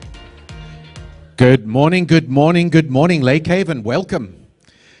Good morning, good morning, good morning, Lake Haven. Welcome.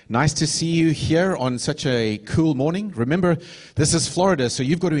 Nice to see you here on such a cool morning. Remember, this is Florida, so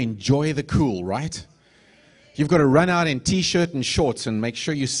you've got to enjoy the cool, right? You've got to run out in t-shirt and shorts and make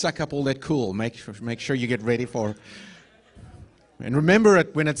sure you suck up all that cool. Make sure you get ready for. And remember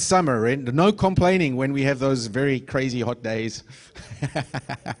it when it's summer, and no complaining when we have those very crazy hot days.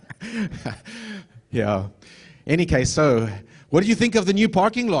 Yeah. Any case, so what do you think of the new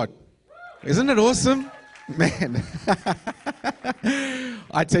parking lot? Isn't it awesome? Man.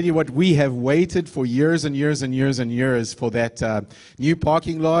 I tell you what, we have waited for years and years and years and years for that new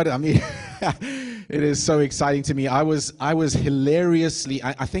parking lot. I mean, it is so exciting to me. I was hilariously,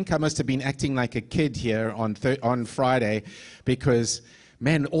 I think I must have been acting like a kid here on Friday because,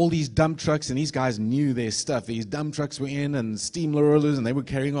 man, all these dump trucks, and these guys knew their stuff. These dump trucks were in, and steam rollers, and they were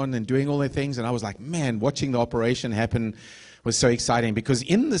carrying on and doing all their things. And I was like, man, watching the operation happen was so exciting, because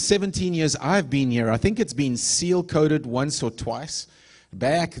in the 17 years I've been here, I think it's been seal coated once or twice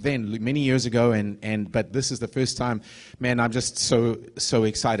back then, many years ago, but this is the first time. Man, I'm just so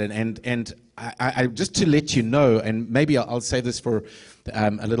excited, and I just to let you know, and maybe I'll say this for a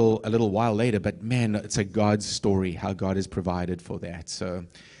little while later, but man, it's a God story how God has provided for that. So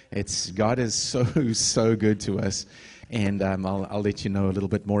God is so good to us. And I'll let you know a little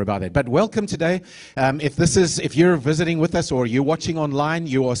bit more about that. But welcome today. If you're visiting with us or you're watching online,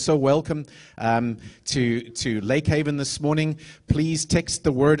 you are so welcome to Lake Haven this morning. Please text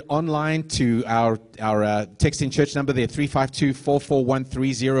the word online to our texting church number there,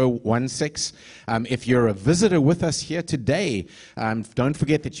 352-441-3016. If you're a visitor with us here today, don't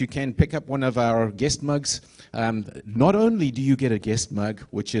forget that you can pick up one of our guest mugs. Not only do you get a guest mug,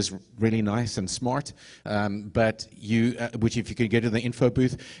 which is really nice and smart, but which if you could go to the info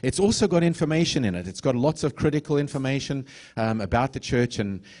booth, it's also got information in it. It's got lots of critical information about the church,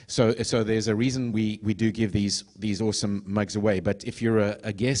 and so there's a reason we do give these awesome mugs away. But if you're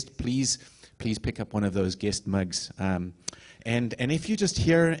a guest, please pick up one of those guest mugs. And if you're just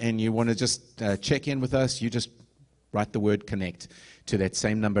here and you want to just check in with us, you just write the word connect to that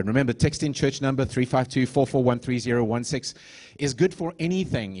same number. And remember, text in church number 352-441-3016 is good for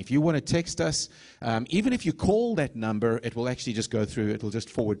anything. If you want to text us, even if you call that number, it will actually just go through. It will just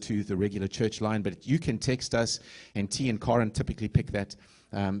forward to the regular church line. But you can text us, and T and Karen typically pick that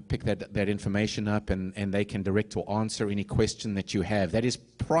information up, and they can direct or answer any question that you have. That is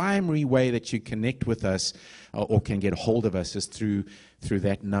primary way that you connect with us or can get a hold of us is through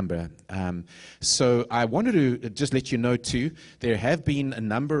that number. So I wanted to just let you know too, there have been a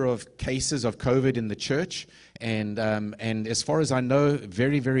number of cases of COVID in the church, and as far as I know,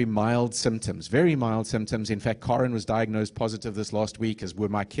 very, very mild symptoms. Very mild symptoms. In fact, Karen was diagnosed positive this last week, as were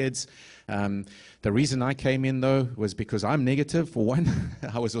my kids. The reason I came in, though, was because I'm negative, for one.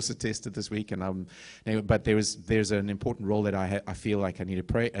 I was also tested this week, but there's an important role that I feel like I need to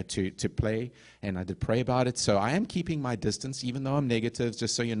pray to play, and I did pray about it. So I am keeping my distance, even though I'm negative.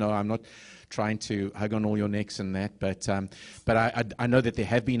 Just so you know, I'm not trying to hug on all your necks and that. But I know that there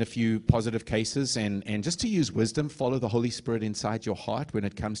have been a few positive cases, and just to use wisdom, follow the Holy Spirit inside your heart when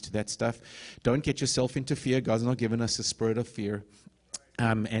it comes to that stuff. Don't get yourself into fear. God's not given us a spirit of fear.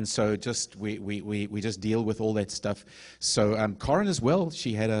 And so we just deal with all that stuff. So Corin as well,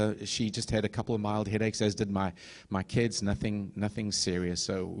 she just had a couple of mild headaches, as did my kids. Nothing serious.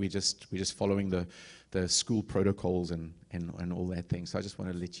 So we're just following the school protocols and all that thing. So I just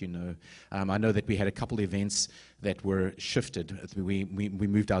want to let you know. I know that we had a couple of events that were shifted. We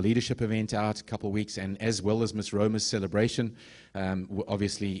moved our leadership event out a couple of weeks, and as well as Miss Roma's celebration.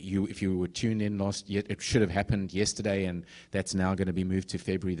 Obviously, if you were tuned in last year, it should have happened yesterday, and that's now going to be moved to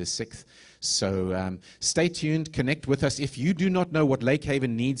February the 6th. So stay tuned, connect with us. If you do not know what Lake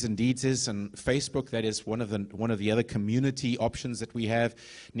Haven Needs and Deeds is, and Facebook, that is one of the other community options that we have.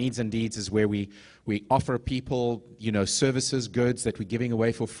 Needs and Deeds is where we offer people, services, goods that we're giving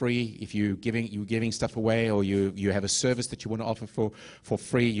away for free. If you're giving stuff away, or you have a service that you want to offer for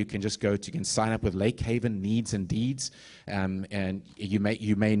free, you can sign up with Lake Haven Needs and Deeds, and you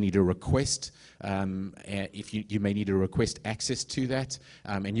may need a request. If you may need to request access to that,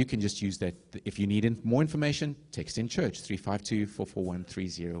 and you can just use that. If you need more information, text in church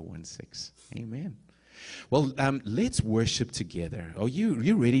 352-441-3016. Amen. Well, let's worship together. Are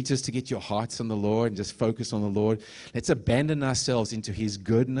you ready just to get your hearts on the Lord and just focus on the Lord? Let's abandon ourselves into His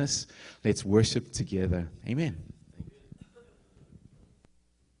goodness. Let's worship together. Amen.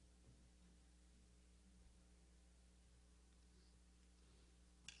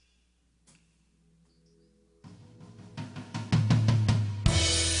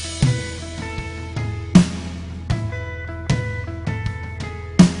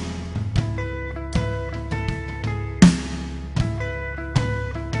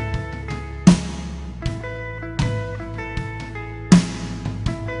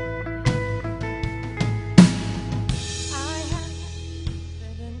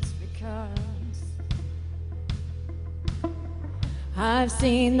 I've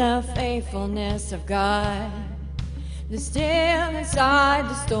seen the faithfulness of God, the still inside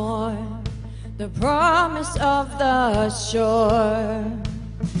the storm, the promise of the shore.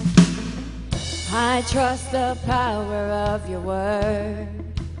 I trust the power of your word,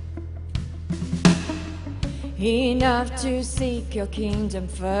 enough to seek your kingdom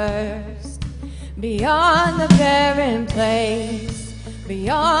first, beyond the barren place,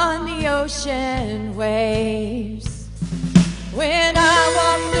 beyond the ocean waves. When I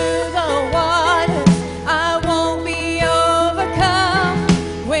walk through the waters, I won't be overcome.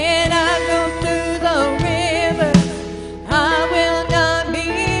 When I go through the rivers, I will not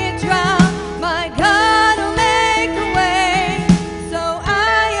be drowned. My God will make a way, so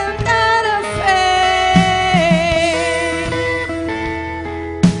I am not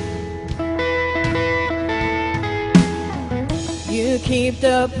afraid. You keep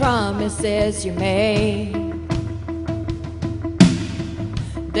the promises you made.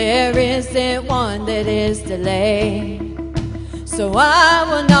 There isn't one that is delayed, so I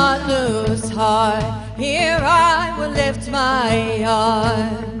will not lose heart. Here I will lift my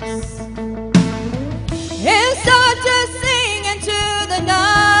arms and start to sing into the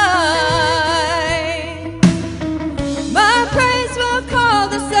night. My praise will call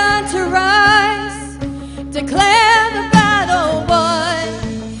the sun to rise, declare the battle won,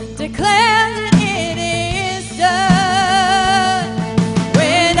 declare that it is done.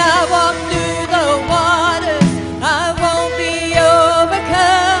 When I walk through the waters, I won't be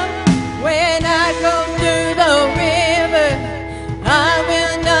overcome. When I go through the river, I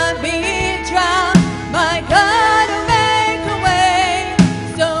will not be drowned. My God will make a way,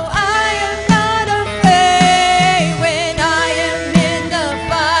 so I am not afraid. When I am in the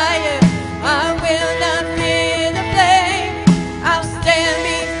fire, I will not fear the flame. I'll stand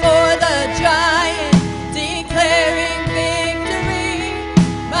before the giant, declaring victory.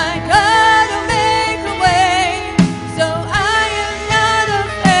 My God will make a way, so I am not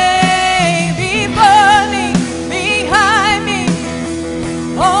afraid. Before me, behind me,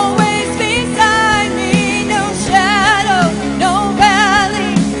 always beside me. No shadow, no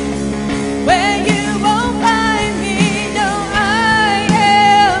valley where you won't find me. No, I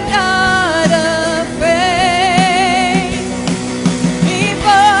am not afraid.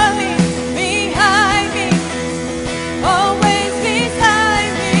 Before me, behind me, always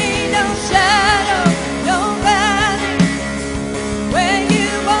beside me. No shadow, no valley where you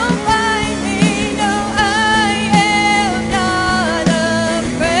won't find me. No, I am not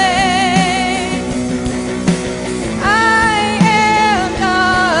afraid. I am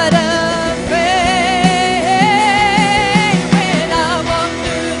not afraid. When I walk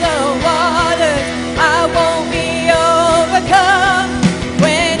through the waters, I won't be overcome.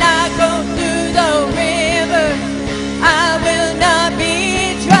 When I go through the river, I will not be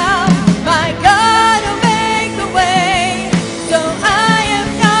drowned. My God will make a way, so I am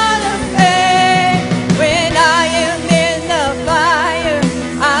not afraid. When I am in the fire,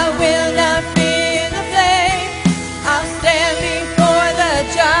 I will not fear the flame. I'll stand before the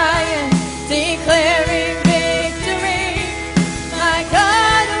giant, declaring victory. My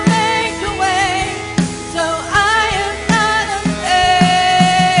God will make a way, so I am not afraid.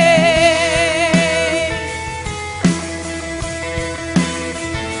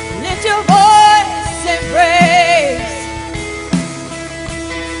 Lift your voice and praise.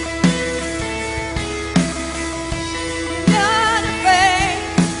 Not afraid.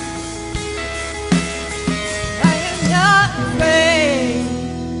 I am not afraid.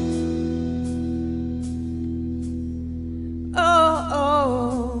 Oh,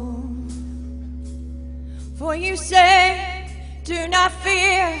 oh. For you say, do not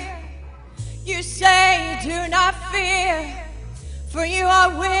fear. You say, do not fear. For you are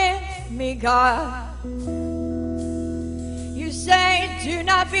with me, God. You say, do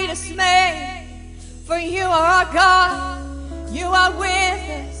not be dismayed. For you are our God. You are with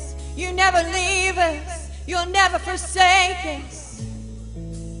us. You never leave us. You'll never forsake us.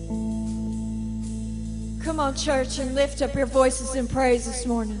 Come on, church, and lift up your voices in praise this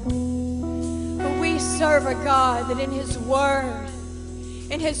morning. For we serve a God that in His Word,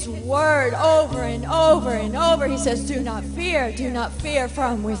 over and over and over, He says, do not fear, for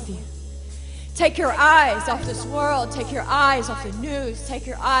I'm with you. Take your eyes off this world. Take your eyes off the news. Take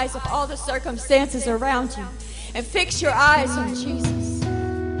your eyes off all the circumstances around you, and fix your eyes on Jesus.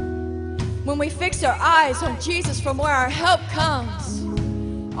 When we fix our eyes on Jesus, from where our help comes,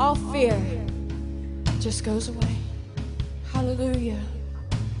 all fear just goes away. Hallelujah.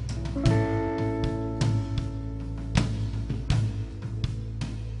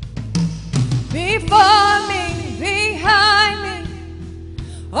 Before me, behind me,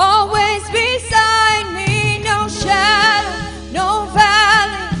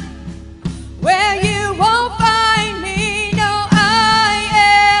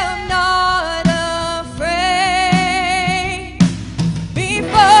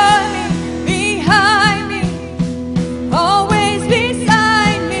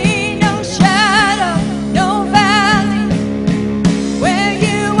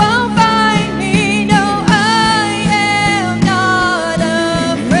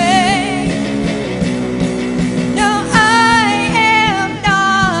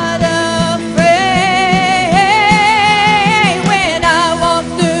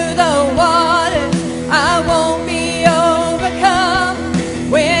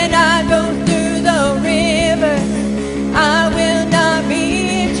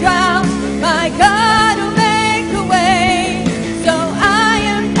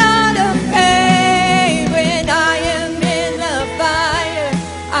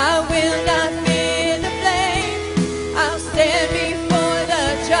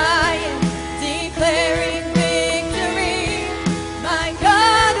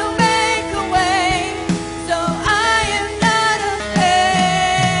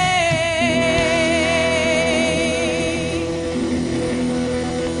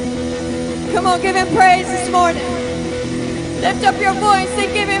 on, give him praise this morning. Lift up your voice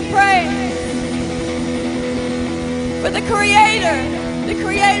and give him praise. For the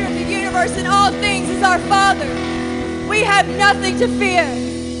Creator of the universe and all things is our Father. We have nothing to fear.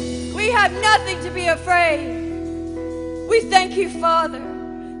 We have nothing to be afraid. We thank you, Father.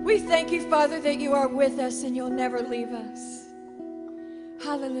 We thank you, Father, that you are with us and you'll never leave us.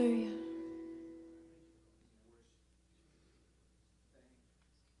 Hallelujah.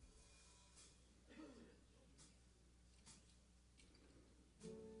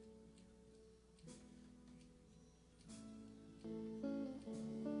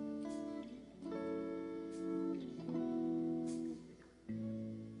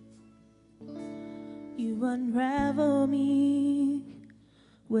 You unravel me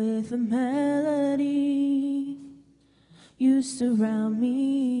with a melody. You surround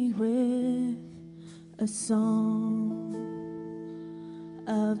me with a song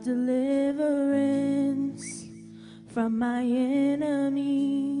of deliverance from my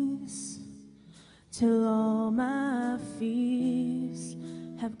enemies, till all my fears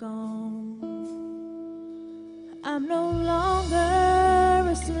have gone. I'm no longer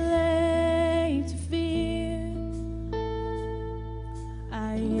a slave to fear.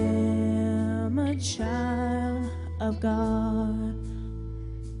 I am a child of God.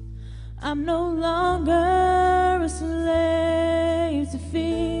 I'm no longer a slave to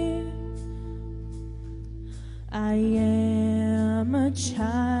fear. I am a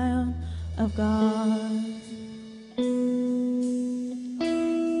child of God.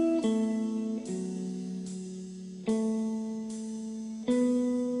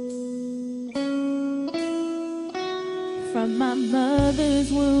 From my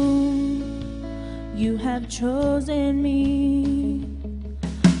mother's womb, you have chosen me.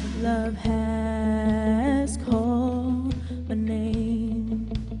 Love has called my name.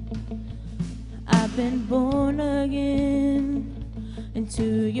 I've been born again into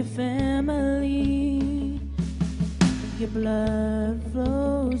your family. Your blood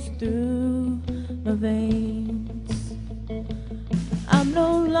flows through my veins. I'm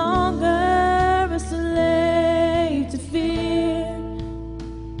no longer a slave to fear.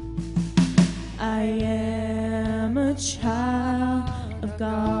 I am a child of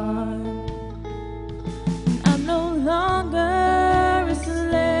God. I'm no longer a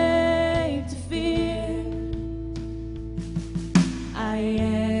slave to fear. I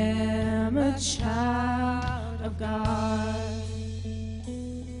am a child of God.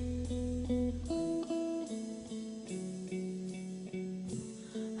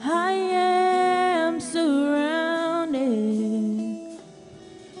 I am surrounded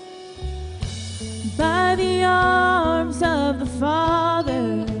by the arms of the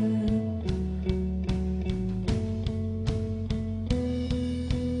Father.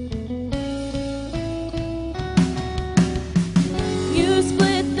 You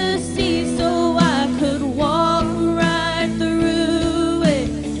split the sea so I could walk right through it.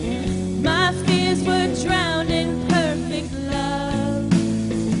 My fears were drowned in perfect love.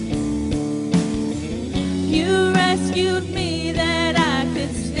 You rescued me that I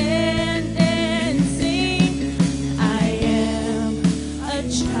could stand and sing. I am a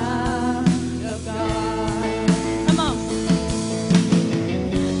child of God. Come on.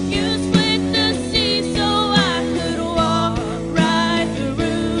 You split the sea so I could walk right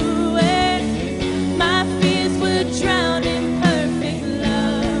through it. My fears were drowned in perfect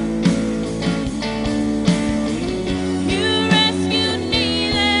love. You rescued me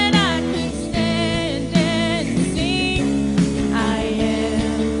that I could stand and sing. I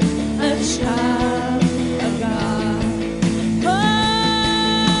am a child of God.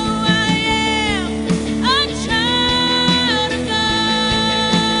 Oh, I am a child of God.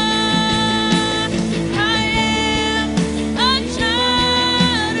 I am a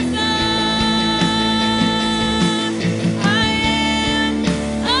child of God. I am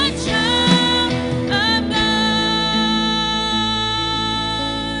a child of God.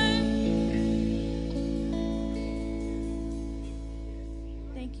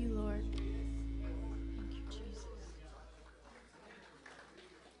 Thank you, Lord. Thank you, Jesus.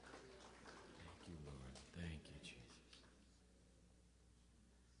 Thank you, Jesus.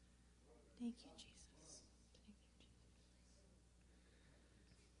 Thank you, Jesus.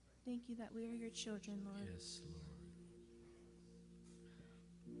 Thank you that we are your children, Lord. Yes, Lord.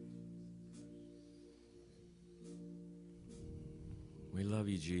 We love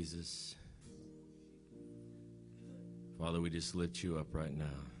you, Jesus. Father, we just lift you up right now.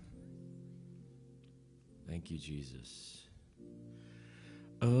 Thank you, Jesus.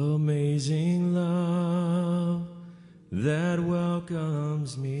 Amazing love that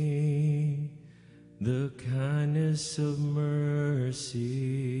welcomes me the kindness of mercy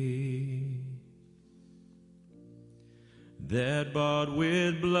that bought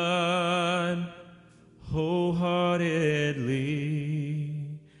with blood wholeheartedly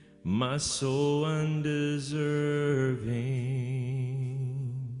my soul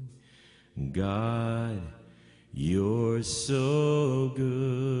undeserving. God, you're so good.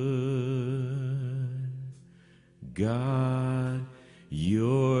 God,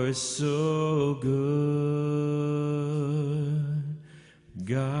 you're so good.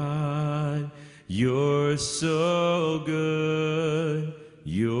 God, you're so good.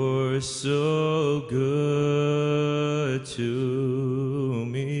 You're so good to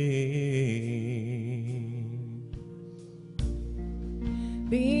me.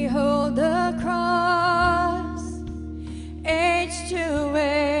 Behold the cross, age to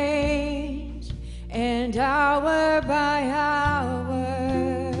age, and hour by hour.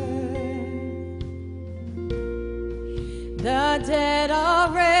 The dead are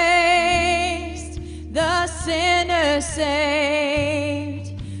raised, the sinner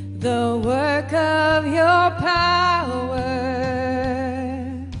saved, the work of your power.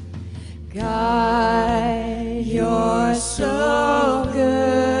 God, you're so good.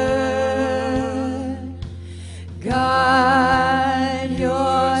 God,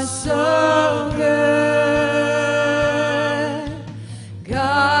 you're so good.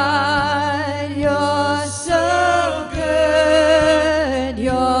 God, you're so good.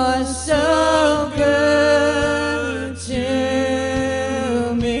 You're so good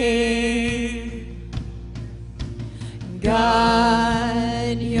to me.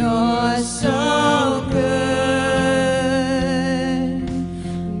 God, you're so good.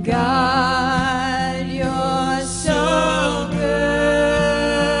 God, you're so good.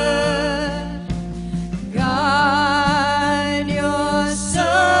 God, you're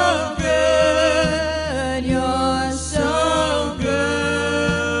so good. You're so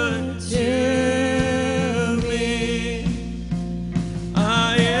good to me.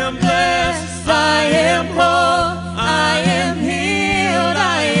 I am blessed, I am whole, I am healed,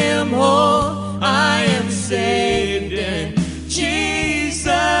 I am whole, I am saved in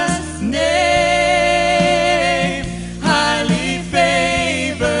Jesus' name. Highly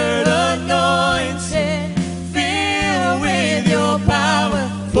favored, anointed, filled with your power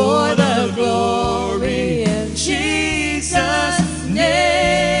for the glory in Jesus' name.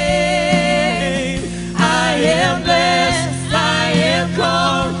 I am blessed, I am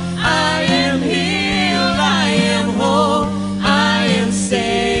called, I am healed, I am whole, I am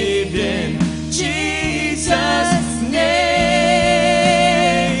saved in Jesus'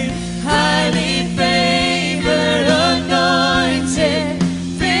 name. Highly favored, anointed,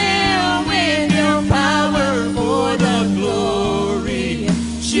 filled with your power for the glory in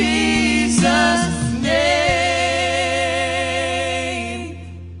Jesus' name.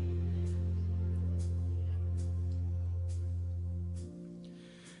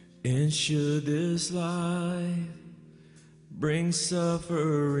 and should this life bring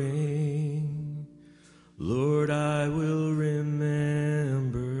suffering, Lord, I will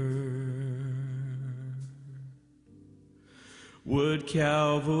remember what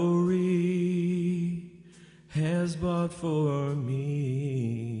Calvary has bought for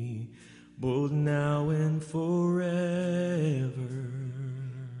me, both now and forever.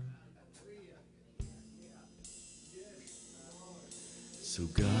 So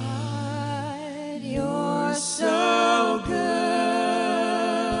God, you're so good.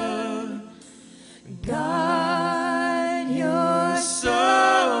 God, you're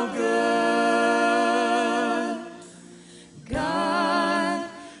so good. God,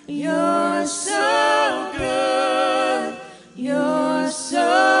 you're so good. You're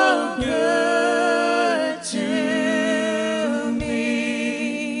so good to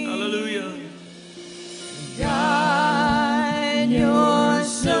me. hallelujah. God, you're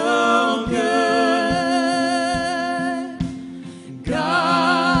so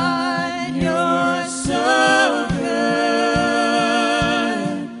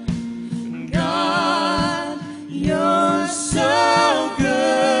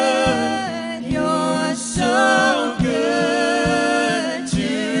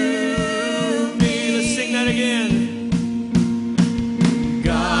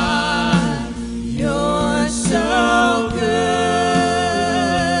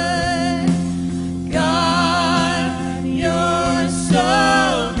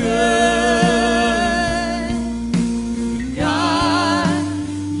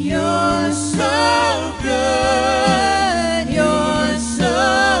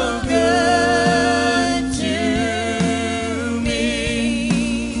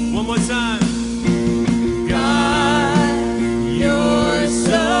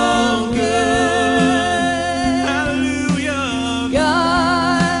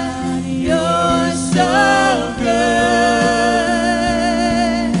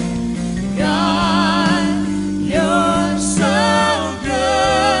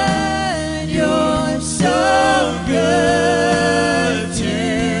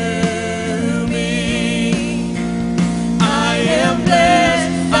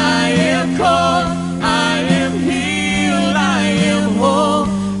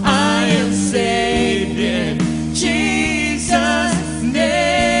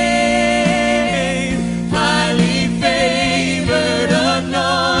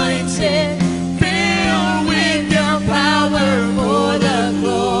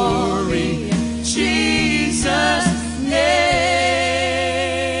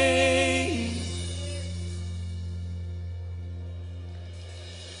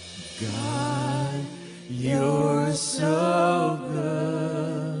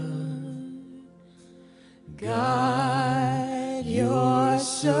God, you're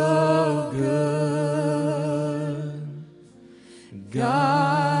so good.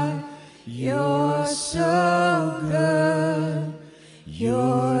 God, you're so good.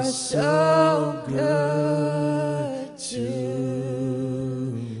 You're so good to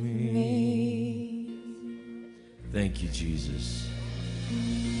me. Thank you, Jesus.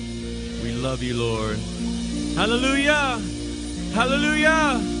 We love you, Lord. Hallelujah.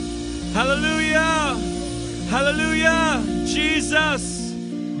 Hallelujah. Hallelujah. Hallelujah. Jesus.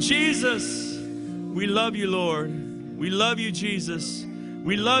 Jesus. We love you, Lord. We love you, Jesus.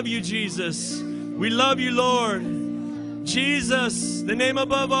 We love you, Jesus. We love you, Lord. Jesus, the name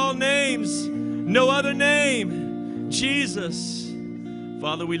above all names. No other name. Jesus.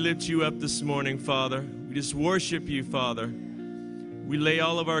 Father, we lift you up this morning, Father. We just worship you, Father. We lay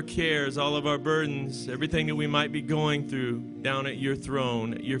all of our cares, all of our burdens, everything that we might be going through down at your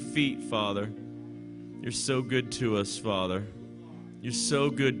throne, at your feet, Father. You're so good to us, Father. You're so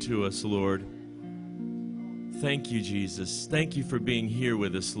good to us, Lord. Thank you, Jesus. Thank you for being here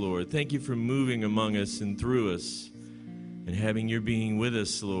with us, Lord. Thank you for moving among us and through us and having your being with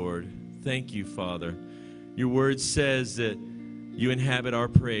us, Lord. Thank you, Father. Your word says that you inhabit our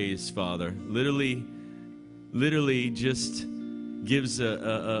praise, Father. Literally just gives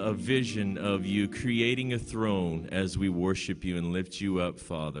a vision of you creating a throne as we worship you and lift you up,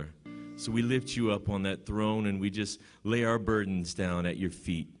 Father. So we lift you up on that throne and we just lay our burdens down at your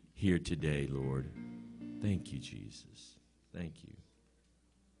feet here today, Lord. Thank you, Jesus. Thank you.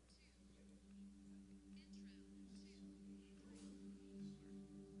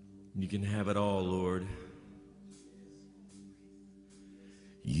 You can have it all, Lord.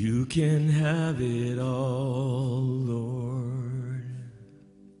 You can have it all, Lord.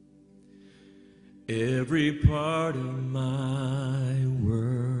 Every part of my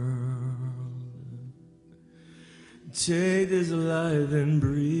world. Take this life and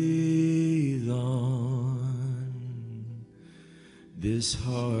breathe on this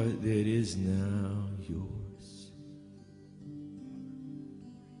heart that is now yours.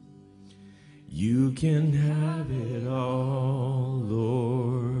 You can have it all,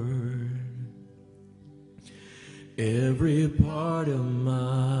 Lord. Every part of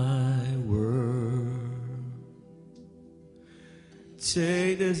my world.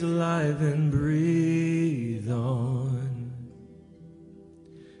 Take this life and breathe on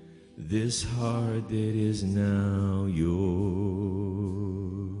this heart that is now yours.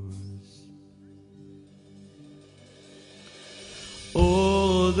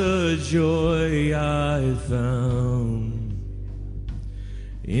 Oh, the joy I found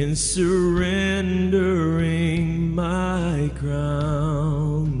in surrendering my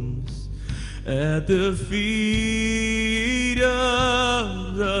crowns at the feet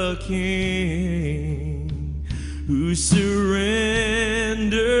of the King who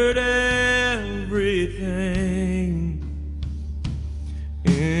surrendered everything.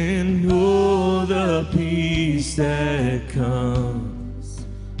 And oh, the peace that comes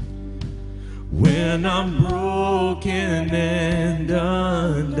when I'm broken and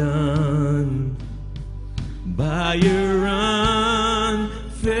undone by your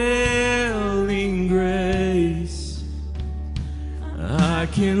unfailing grace. I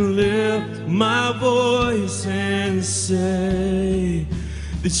can lift my voice and say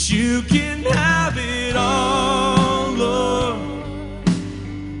that you can have it all, Lord.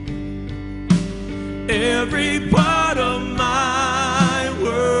 Every part of my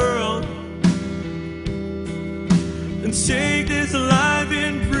world, and take this life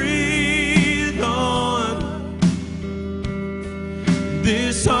and breathe on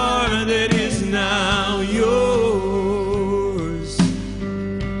this heart that is now yours.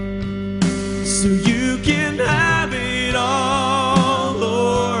 So you can have it all,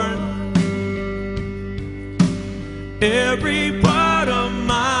 Lord. Every part of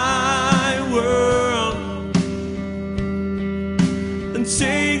my world, and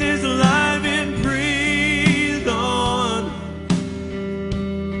take this life and breathe on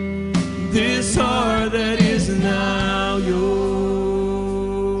this heart that is now yours.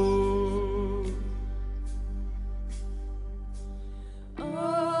 Oh,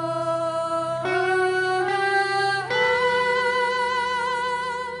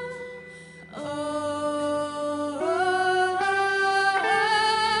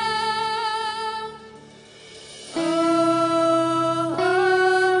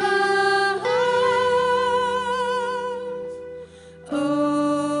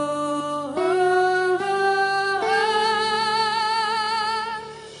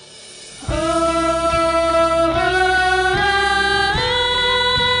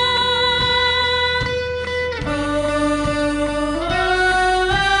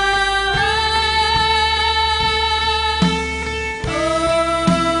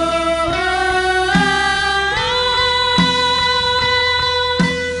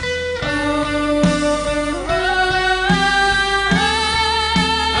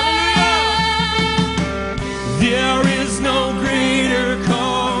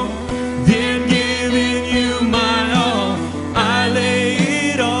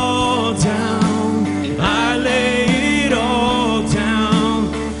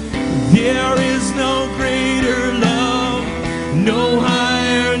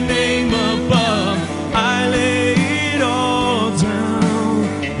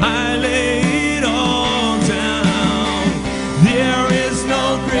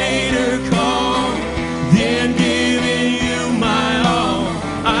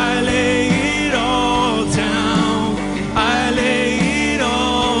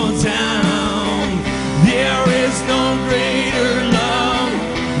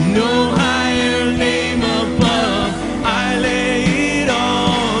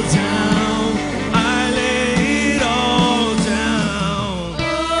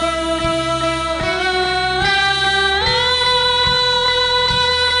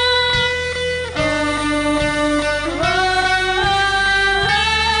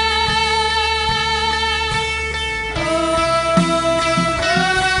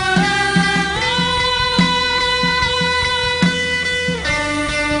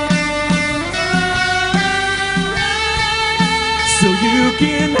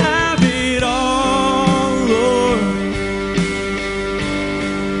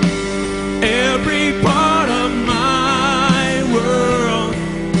 every part of my world.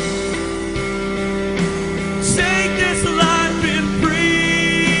 Take this life and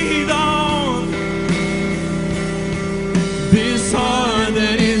breathe on this heart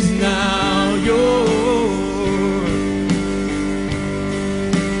that is now yours,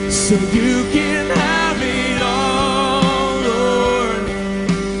 so you can have it all, Lord.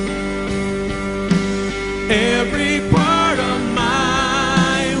 Every part of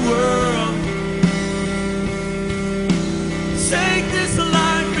my world. Take this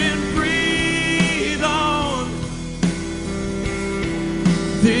life and breathe on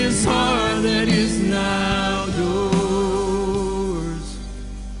this heart that is now yours,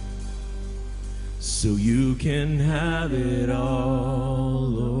 so you can have it all,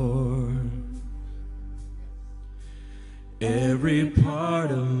 Lord. Every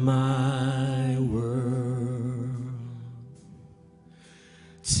part of my world.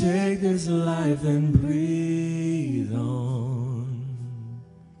 Take this life and breathe on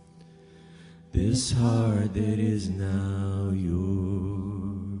this heart that is now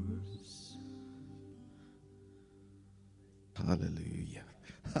yours. Hallelujah.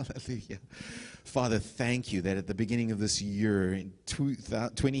 Hallelujah. Father, thank you that at the beginning of this year, in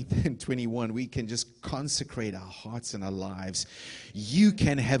 2021, we can just consecrate our hearts and our lives. You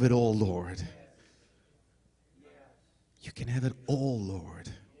can have it all, Lord. You can have it all, Lord.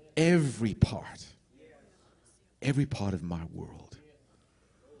 Every part of my world.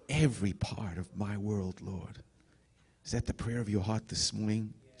 Every part of my world, Lord. Is that the prayer of your heart this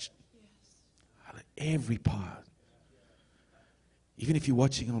morning? Every part. Even if you're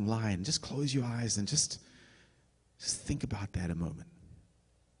watching online, just close your eyes and just think about that a moment.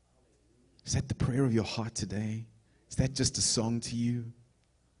 Is that the prayer of your heart today? Is that just a song to you?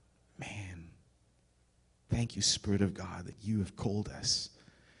 Man, thank you, Spirit of God, that you have called us.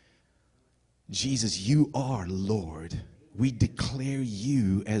 Jesus, you are Lord. We declare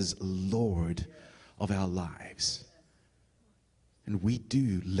you as Lord of our lives. And we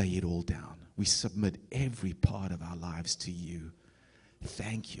do lay it all down. We submit every part of our lives to you.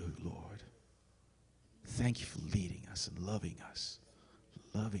 Thank you, Lord. Thank you for leading us and loving us.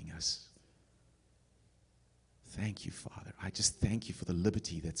 Loving us. Thank you, Father. I just thank you for the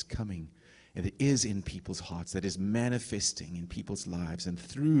liberty that's coming and that is in people's hearts, that is manifesting in people's lives and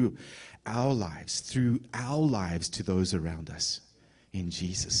through our lives to those around us. In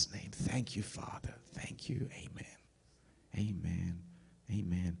Jesus' name. Thank you, Father. Thank you. Amen. Amen.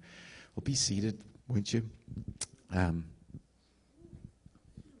 Amen. Well, be seated, won't you?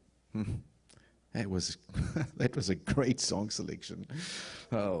 That was a great song selection.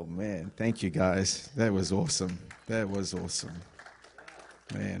 Oh man, thank you guys. That was awesome. That was awesome.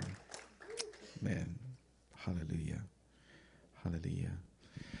 Man. Hallelujah. Hallelujah.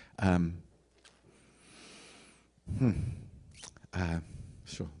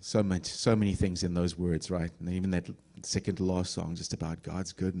 Sure. So many things in those words, right? And even that second to last song, just about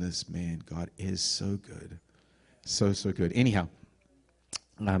God's goodness. Man, God is so good. So good. Anyhow,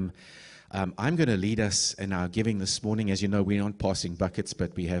 I'm going to lead us in our giving this morning. As you know, we're not passing buckets,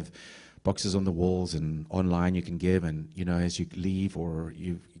 but we have boxes on the walls and online you can give. And, as you leave, or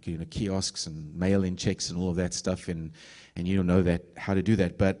kiosks and mail-in checks and all of that stuff. And you don't know that how to do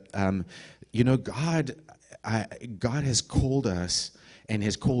that. But, God has called us and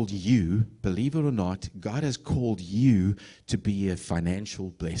has called you, believe it or not, God has called you to be a financial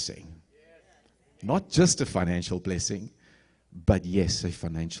blessing. Not just a financial blessing, but yes, a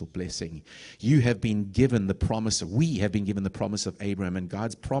financial blessing. We have been given the promise of Abraham, and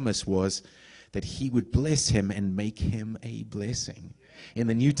God's promise was that he would bless him and make him a blessing. In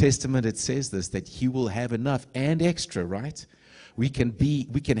the New Testament, it says this, that he will have enough and extra, right? We can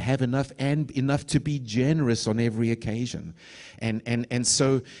have enough and enough to be generous on every occasion. And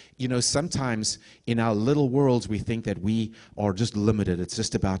so, sometimes in our little worlds, we think that we are just limited. It's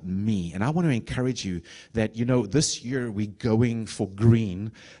just about me. And I want to encourage you that, this year we're going for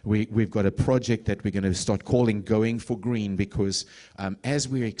green. We've got a project that we're going to start calling Going for Green, because as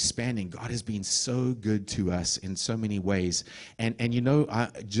we're expanding, God has been so good to us in so many ways. And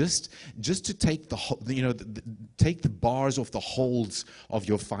just to take take the bars off the holds of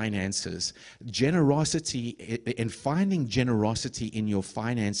your finances. Generosity and finding generosity in your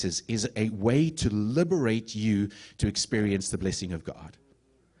finances is a way to liberate you to experience the blessing of God.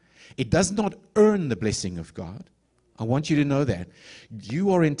 It does not earn the blessing of God. I want you to know that.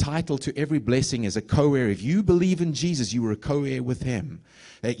 You are entitled to every blessing as a co-heir. If you believe in Jesus, you are a co-heir with him.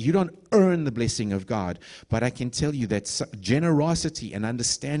 That you don't earn the blessing of God. But I can tell you that generosity and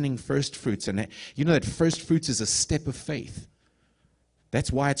understanding first fruits, and that first fruits is a step of faith.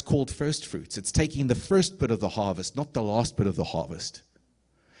 That's why it's called first fruits. It's taking the first bit of the harvest, not the last bit of the harvest.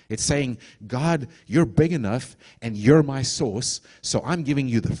 It's saying, God, you're big enough and you're my source, so I'm giving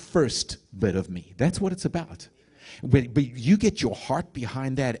you the first bit of me. That's what it's about. But you get your heart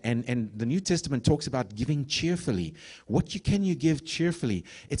behind that, and the New Testament talks about giving cheerfully. Can you give cheerfully?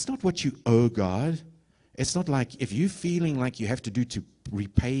 It's not what you owe God. It's not like if you're feeling like you have to do to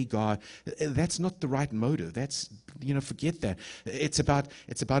repay God, that's not the right motive. That's, forget that. It's about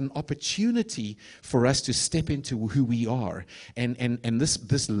an opportunity for us to step into who we are. And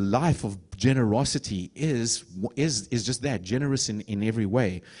this life of generosity is just that, generous in every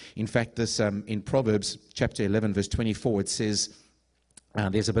way. In fact, this in Proverbs chapter 11, verse 24, it says,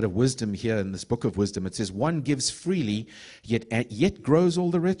 there's a bit of wisdom here in this book of wisdom. It says, one gives freely, yet grows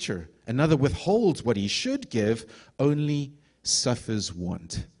all the richer. Another withholds what he should give, only suffers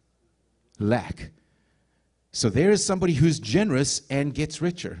want, lack. So there is somebody who's generous and gets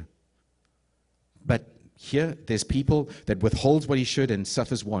richer. But here, there's people that withholds what he should and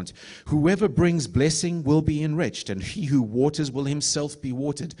suffers want. Whoever brings blessing will be enriched, and he who waters will himself be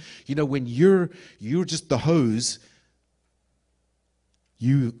watered. When you're just the hose,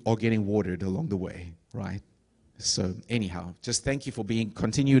 you are getting watered along the way, right? So anyhow, just thank you for being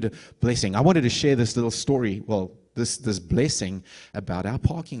continued blessing. I wanted to share this little story, this blessing about our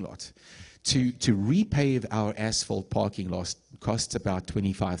parking lot. To repave our asphalt parking lot costs about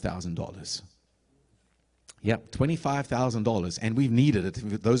 $25,000. Yep, $25,000, and we've needed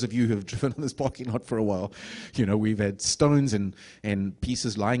it. Those of you who have driven on this parking lot for a while, we've had stones and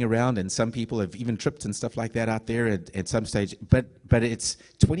pieces lying around, and some people have even tripped and stuff like that out there at some stage. But it's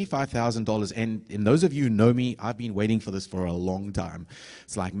 $25,000, and those of you who know me, I've been waiting for this for a long time.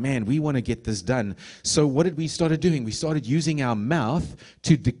 It's like, man, we want to get this done. So what did we start doing? We started using our mouth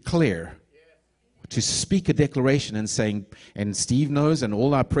to declare. To speak a declaration and saying, and Steve knows, and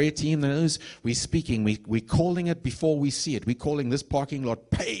all our prayer team knows, we're speaking, we're calling it before we see it. We're calling this parking lot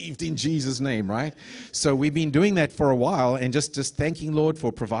paved in Jesus' name, right? So we've been doing that for a while, and just thanking Lord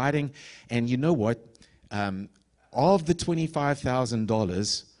for providing. And you know what? Of the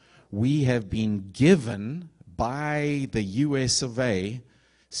 $25,000, we have been given by the U.S. of A.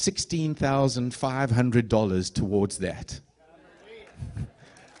 $16,500 towards that.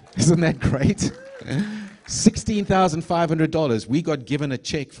 Isn't that great? $16,500. We got given a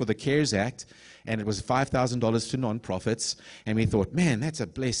check for the CARES Act, and it was $5,000 to nonprofits. And we thought, man, that's a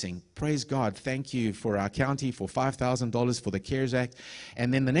blessing. Praise God. Thank you for our county for $5,000 for the CARES Act.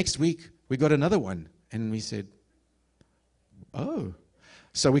 And then the next week, we got another one. And we said, oh.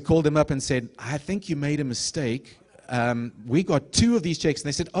 So we called them up and said, I think you made a mistake. We got 2 of these checks. And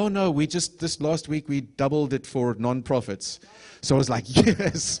they said, oh, no, this last week, we doubled it for nonprofits. So I was like,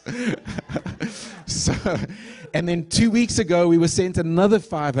 yes. And then 2 weeks ago, we were sent another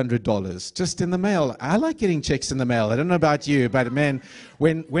 $500 just in the mail. I like getting checks in the mail. I don't know about you, but man,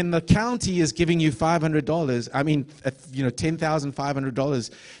 when the county is giving you $500,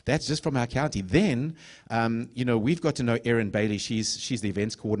 $10,500, that's just from our county. Then, we've got to know Erin Bailey. She's the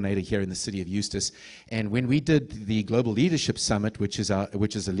events coordinator here in the city of Eustis. And when we did the Global Leadership Summit, which is a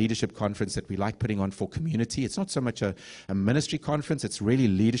leadership conference that we like putting on for community, it's not so much a ministry conference, it's really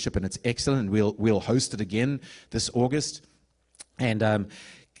leadership, and it's excellent. We'll host it again this August. And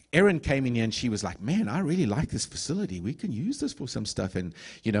Erin came in here and she was like, man, I really like this facility. We can use this for some stuff. And,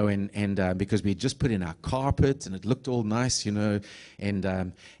 because we just put in our carpet and it looked all nice,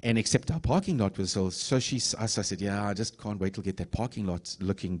 and except our parking lot was all, so I said, yeah, I just can't wait to get that parking lot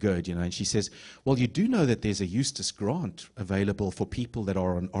looking good, and she says, well, you do know that there's a Eustis grant available for people that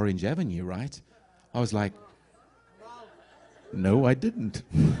are on Orange Avenue, right? I was like, no, I didn't.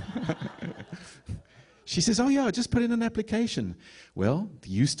 She says, oh, yeah, just put in an application. Well,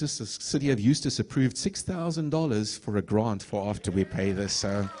 the city of Eustis approved $6,000 for a grant for after we pay this.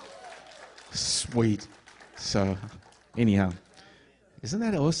 So, sweet. So, anyhow, isn't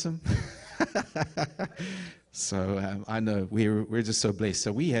that awesome? So, I know, we're just so blessed.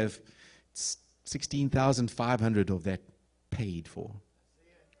 So, we have $16,500 of that paid for.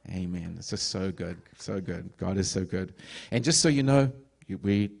 Amen. It's just so good, so good. God is so good. And just so you know,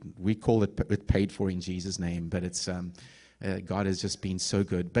 we call it paid for in Jesus' name, but it's God has just been so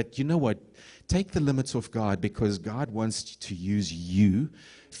good. But you know what? Take the limits off God, because God wants to use you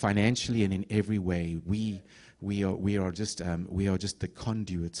financially and in every way. We are just the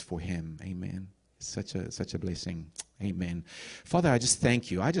conduits for Him. Amen. Such a blessing. Amen. Father, I just thank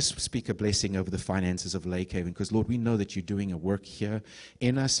you. I just speak a blessing over the finances of Lake Haven because, Lord, we know that you're doing a work here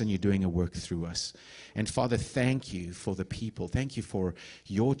in us and you're doing a work through us. And, Father, thank you for the people. Thank you for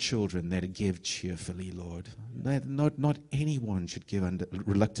your children that give cheerfully, Lord. Not anyone should give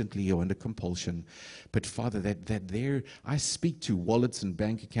reluctantly or under compulsion. But, Father, that I speak to wallets and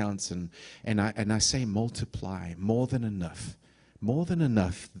bank accounts and I say multiply more than enough. More than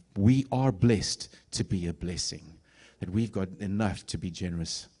enough. We are blessed to be a blessing. That we've got enough to be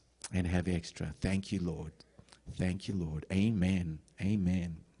generous and have extra. Thank you, Lord. Thank you, Lord. Amen.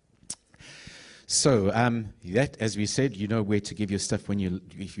 Amen. So, that, as we said, you know where to give your stuff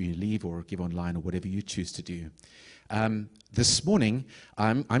if you leave or give online or whatever you choose to do. This morning,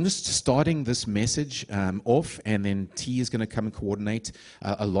 I'm just starting this message off, and then T is going to come and coordinate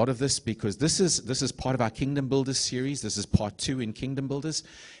a lot of this because this is part of our Kingdom Builders series. This is part 2 in Kingdom Builders,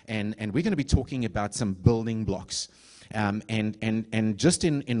 and we're going to be talking about some building blocks. And just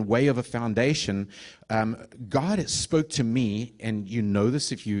in way of a foundation, God spoke to me, and you know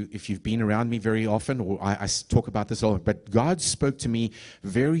this if you've been around me very often, or I talk about this a lot, but God spoke to me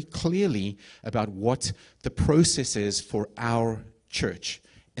very clearly about what the process is for our church.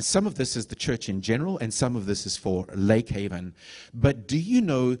 And some of this is the church in general, and some of this is for Lake Haven. But do you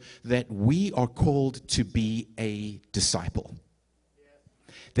know that we are called to be a disciple?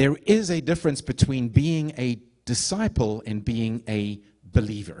 There is a difference between being a disciple and being a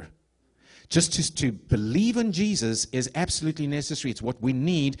believer. Just to believe in Jesus is absolutely necessary. It's what we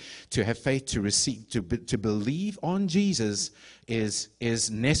need to have faith to receive. To believe on Jesus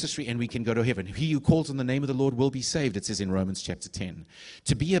is necessary, and we can go to heaven. He who calls on the name of the Lord will be saved, it says in Romans chapter 10.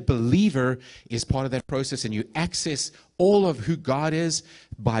 To be a believer is part of that process, and you access all of who God is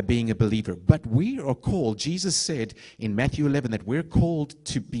by being a believer. But we are called, Jesus said in Matthew 11, that we're called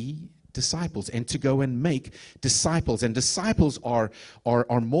to be disciples and to go and make disciples. And disciples are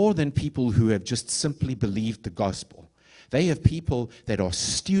more than people who have just simply believed the gospel. They have people that are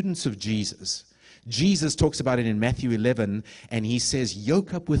students of Jesus. Jesus talks about it in Matthew 11, and he says,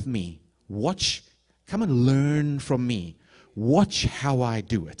 yoke up with me, come and learn from me, watch how I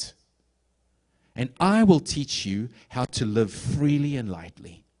do it, and I will teach you how to live freely and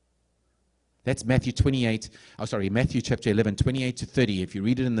lightly. That's Matthew chapter 11, 28 to 30. If you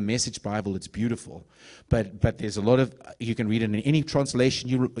read it in the Message Bible, it's beautiful. But there's a lot of, you can read it in any translation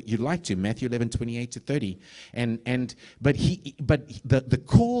you'd like to, Matthew 11, 28 to 30. But the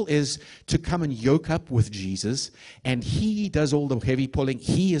call is to come and yoke up with Jesus, and he does all the heavy pulling.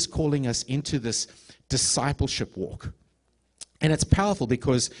 He is calling us into this discipleship walk. And it's powerful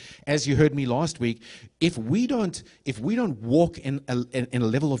because, as you heard me last week, if we don't walk in a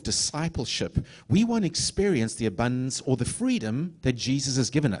level of discipleship, we won't experience the abundance or the freedom that Jesus has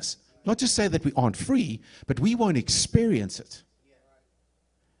given us. Not to say that we aren't free, but we won't experience it.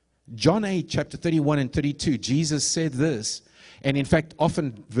 John 8, chapter 31 and 32, Jesus said this. And in fact,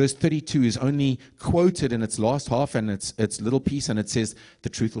 often verse 32 is only quoted in its last half and its little piece, and it says, the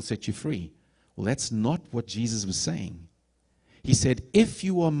truth will set you free. Well, that's not what Jesus was saying. He said, if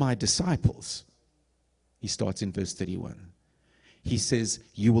you are my disciples, he starts in verse 31. He says,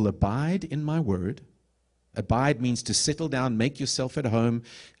 you will abide in my word. Abide means to settle down, make yourself at home,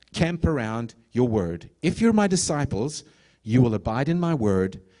 camp around your word. If you're my disciples, you will abide in my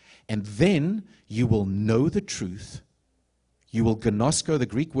word, and then you will know the truth. You will gnosko. The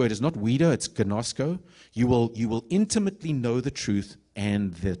Greek word is not weida, it's gnosko. You will intimately know the truth,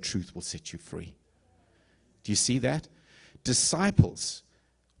 and the truth will set you free. Do you see that? Disciples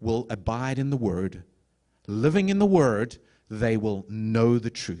will abide in the Word. Living in the Word, they will know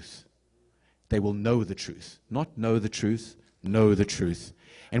the truth. They will know the truth. Not know the truth, know the truth.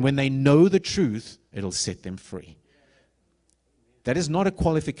 And when they know the truth, it'll set them free. That is not a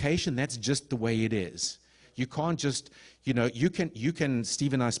qualification. That's just the way it is. You can't just, you can,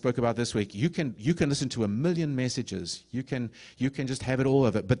 Steve and I spoke about this week, you can listen to 1 million messages. You can just have it all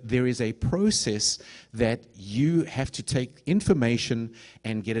of it. But there is a process that you have to take information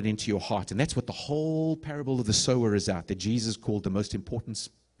and get it into your heart. And that's what the whole parable of the sower is out, that Jesus called the most important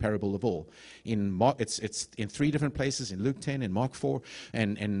parable of all. In Mark, it's in 3 different places, in Luke 10, in Mark 4,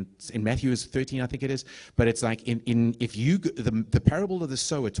 and in Matthew 13, I think it is. But it's like the parable of the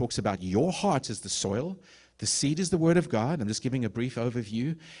sower talks about your heart as the soil. The seed is the word of God. I'm just giving a brief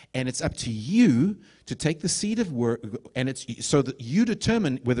overview. And it's up to you to take the seed of word, and it's so that you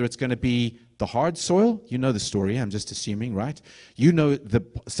determine whether it's going to be the hard soil. You know the story, I'm just assuming, right? You know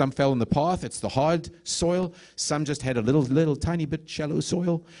some fell in the path, it's the hard soil. Some just had a little tiny bit shallow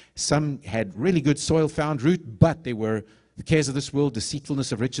soil. Some had really good soil, found root, but they were The cares of this world,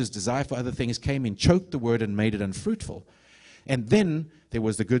 deceitfulness of riches, desire for other things came and choked the word and made it unfruitful. And then there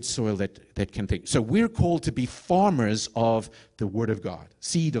was the good soil that can think. So we're called to be farmers of the Word of God,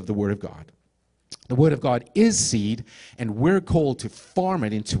 seed of the Word of God. The Word of God is seed, and we're called to farm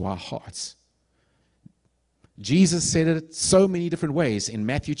it into our hearts. Jesus said it so many different ways. In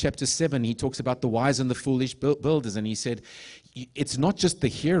Matthew chapter 7, he talks about the wise and the foolish builders, and he said, it's not just the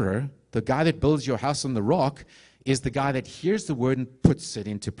hearer. The guy that builds your house on the rock is the guy that hears the word and puts it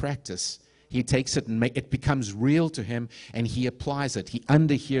into practice. He takes it and it becomes real to him, and he applies it. He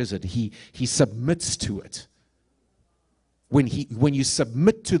underhears it. He submits to it. When you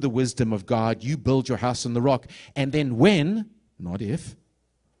submit to the wisdom of God, you build your house on the rock. And then when, not if,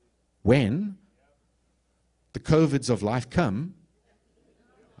 when the COVIDs of life come,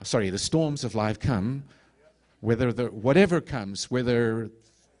 the storms of life come, whatever comes, whether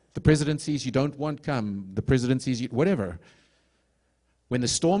the presidencies you don't want come, the presidencies, whatever. When the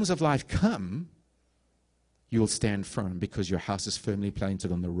storms of life come, you'll stand firm because your house is firmly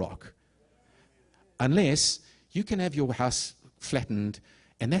planted on the rock. Unless you can have your house flattened,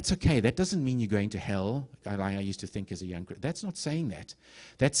 and that's okay. That doesn't mean you're going to hell, like I used to think as a young Christian. That's not saying that.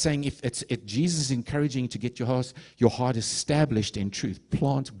 That's saying if Jesus is encouraging you to get your heart established in truth.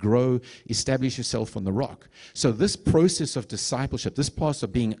 Plant, grow, establish yourself on the rock. So this process of discipleship, this process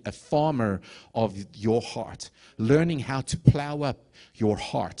of being a farmer of your heart, learning how to plow up your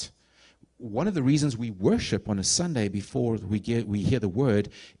heart. One of the reasons we worship on a Sunday before we hear the word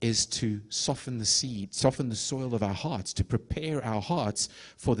is to soften the seed, soften the soil of our hearts, to prepare our hearts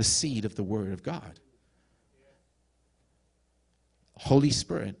for the seed of the word of God. Holy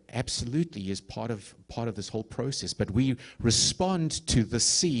Spirit absolutely is part of this whole process, but we respond to the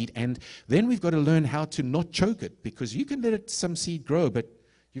seed, and then we've got to learn how to not choke it, because you can let some seed grow, but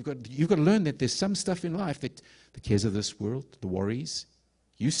you've got to learn that there's some stuff in life that the cares of this world, the worries,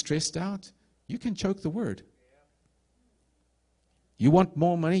 you stressed out, you can choke the word. You want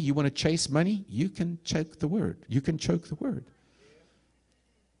more money, you want to chase money, you can choke the word. You can choke the word.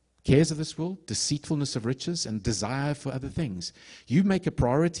 Cares of this world, deceitfulness of riches, and desire for other things. You make a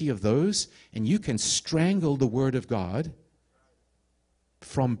priority of those, and you can strangle the word of God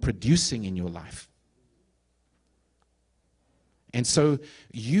from producing in your life. And so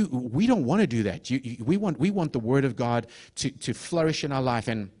we don't want to do that. We want the Word of God to flourish in our life.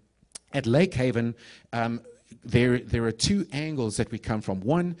 And at Lake Haven, there are two angles that we come from.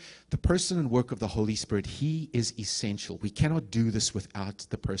 One, the person and work of the Holy Spirit. He is essential. We cannot do this without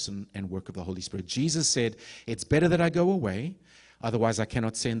the person and work of the Holy Spirit. Jesus said, it's better that I go away, otherwise I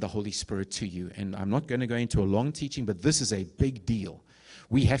cannot send the Holy Spirit to you. And I'm not going to go into a long teaching, but this is a big deal.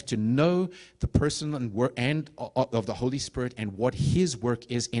 We have to know the person and work of the Holy Spirit and what His work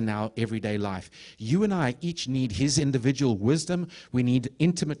is in our everyday life. You and I each need His individual wisdom. We need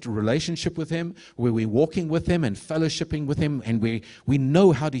intimate relationship with Him, where we're walking with Him and fellowshipping with Him, and we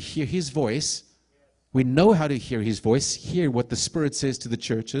know how to hear His voice. We know how to hear His voice, hear what the Spirit says to the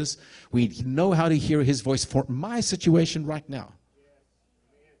churches. We know how to hear His voice for my situation right now.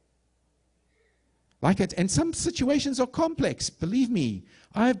 And some situations are complex. Believe me,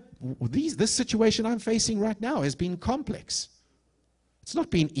 this situation I'm facing right now has been complex. It's not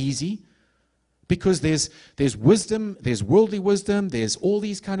been easy, because there's wisdom, there's worldly wisdom, there's all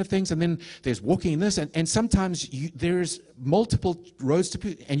these kind of things, and then there's walking in this, and sometimes there's multiple roads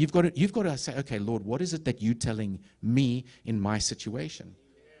to, and you've got to say, okay, Lord, what is it that you're telling me in my situation?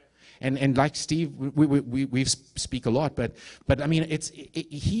 And like Steve, we speak a lot, but I mean,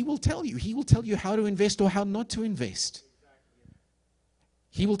 he will tell you. He will tell you how to invest or how not to invest.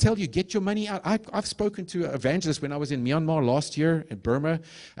 He will tell you, get your money out. I've spoken to evangelists when I was in Myanmar last year, in Burma.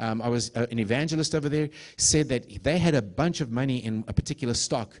 I was an evangelist over there, said that they had a bunch of money in a particular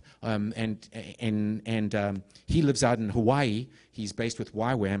stock, and he lives out in Hawaii. He's based with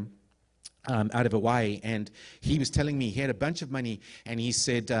YWAM. Out of Hawaii, and he was telling me he had a bunch of money, and he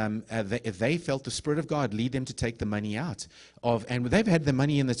said they felt the Spirit of God lead them to take the money out and they've had the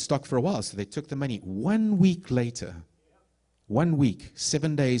money in the stock for a while, so they took the money. 1 week later,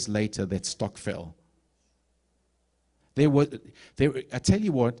 7 days later, that stock fell. I tell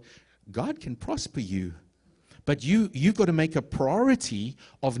you what, God can prosper you, but you've got to make a priority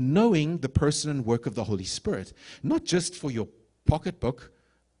of knowing the person and work of the Holy Spirit, not just for your pocketbook,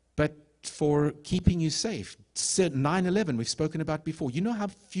 but for keeping you safe. 9/11, we've spoken about before. You know how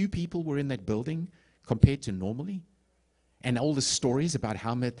few people were in that building compared to normally? And all the stories about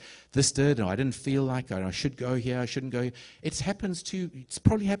how this did, or I didn't feel like I should go here, I shouldn't go here. It's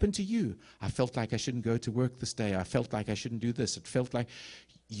probably happened to you. I felt like I shouldn't go to work this day. I felt like I shouldn't do this. It felt like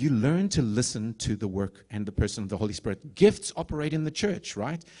you learn to listen to the work and the person of the Holy Spirit. Gifts operate in the church,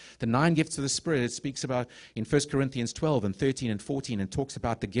 right? The 9 gifts of the Spirit, it speaks about in 1 Corinthians 12 and 13 and 14, and talks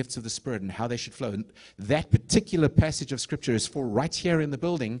about the gifts of the Spirit and how they should flow. And that particular passage of Scripture is for right here in the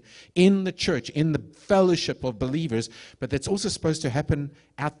building, in the church, in the fellowship of believers, but that's also supposed to happen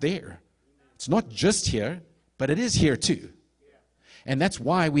out there. It's not just here, but it is here too. And that's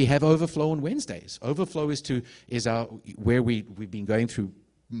why we have Overflow on Wednesdays. Overflow is where we've been going through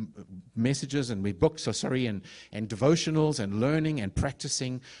messages and books, and devotionals and learning and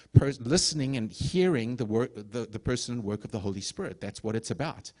practicing, listening and hearing the person and work of the Holy Spirit. That's what it's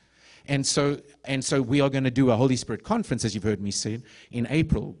about. And so we are going to do a Holy Spirit conference, as you've heard me say, in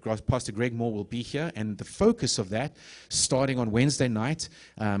April. Pastor Greg Moore will be here, and the focus of that, starting on Wednesday night,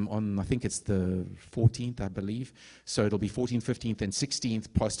 on I think it's the 14th, I believe. So it'll be 14th, 15th, and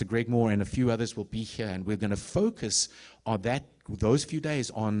 16th. Pastor Greg Moore and a few others will be here, and we're going to focus on those few days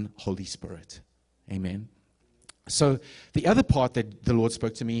on Holy Spirit. Amen. So the other part that the Lord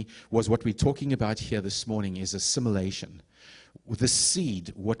spoke to me was what we're talking about here this morning is assimilation. The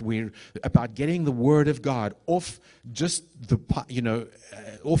seed, what we're about, getting the Word of God off just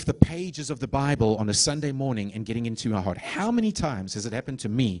off the pages of the Bible on a Sunday morning and getting into our heart. How many times has it happened to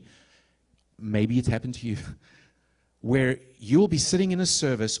me? Maybe it's happened to you, where you'll be sitting in a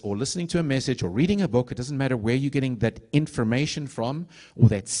service or listening to a message or reading a book. It doesn't matter where you're getting that information from, or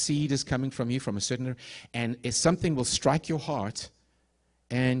that seed is coming from you from a certain, and if something will strike your heart,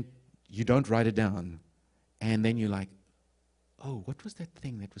 and you don't write it down, and then you're like, oh, what was that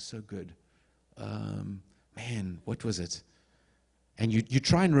thing that was so good? Man, what was it? And you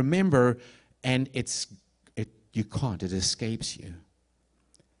try and remember, and you can't. It escapes you.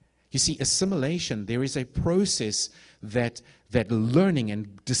 You see, assimilation, there is a process that learning,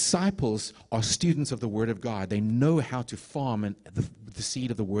 and disciples are students of the Word of God. They know how to farm the seed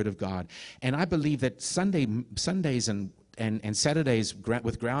of the Word of God. And I believe that Sundays and Saturdays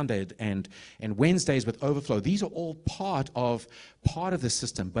with Grounded and Wednesdays with Overflow, these are all part of the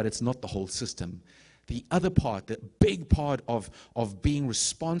system, but it's not the whole system. The other part, the big part of being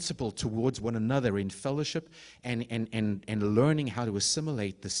responsible towards one another in fellowship and learning how to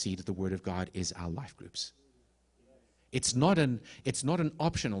assimilate the seed of the Word of God, is our life groups. It's not an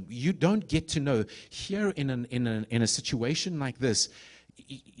optional. You don't get to know here in a situation like this.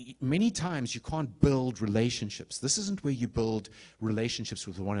 Many times you can't build relationships. This isn't where you build relationships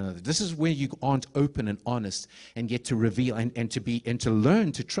with one another. This is where you aren't open and honest and get to reveal and to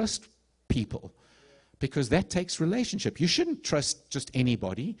learn to trust people, because that takes relationship. You shouldn't trust just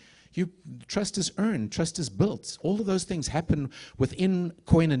anybody. Trust is earned, trust is built. All of those things happen within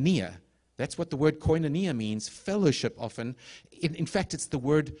koinonia. That's what the word koinonia means, fellowship often. In fact, it's the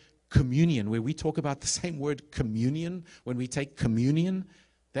word communion, where we talk about the same word communion. When we take communion,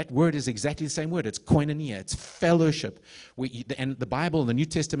 that word is exactly the same word. It's koinonia. It's fellowship. And the Bible, the New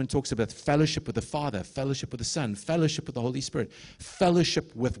Testament, talks about fellowship with the Father, fellowship with the Son, fellowship with the Holy Spirit,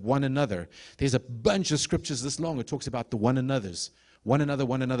 fellowship with one another. There's a bunch of scriptures this long. It talks about the one another's. One another,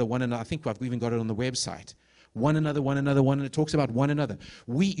 one another, one another. I think I've even got it on the website. One another, one another, one another. It talks about one another.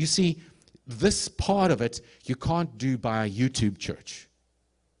 You see, this part of it, you can't do by a YouTube church.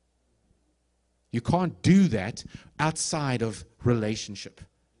 You can't do that outside of relationship.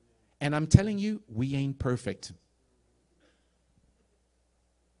 And I'm telling you, we ain't perfect.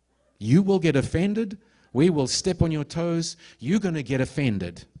 You will get offended. We will step on your toes. You're going to get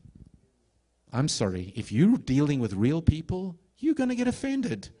offended. I'm sorry. If you're dealing with real people, you're going to get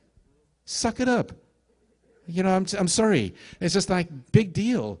offended. Suck it up. I'm sorry. It's just like, big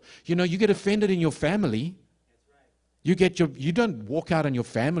deal. You get offended in your family. You don't walk out on your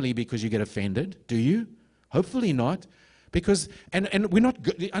family because you get offended, do you? Hopefully not. Because, and we're not,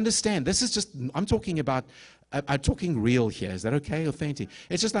 understand, this is just, I'm talking talking real here. Is that okay? Authentic.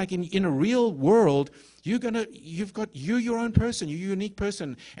 It's just like in a real world, you're your own person, you're a unique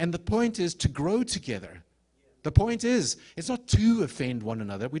person. And the point is to grow together. The point is, it's not to offend one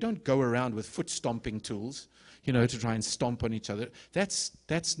another. We don't go around with foot stomping tools, to try and stomp on each other. That's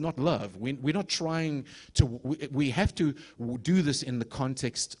not love. We're not trying to, we have to do this in the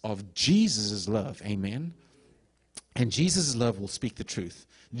context of Jesus' love. Amen? And Jesus' love will speak the truth.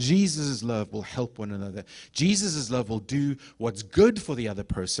 Jesus' love will help one another. Jesus' love will do what's good for the other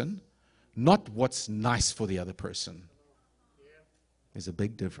person, not what's nice for the other person. There's a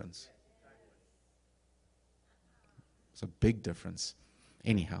big difference. It's a big difference.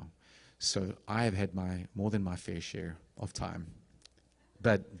 Anyhow, so I have had more than my fair share of time.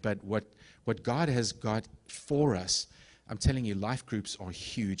 But what God has got for us, I'm telling you, life groups are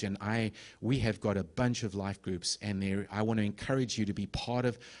huge, and we have got a bunch of life groups, and I want to encourage you to be part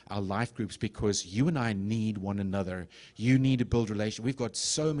of our life groups because you and I need one another. You need to build relations. We've got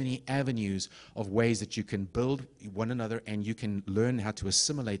so many avenues of ways that you can build one another, and you can learn how to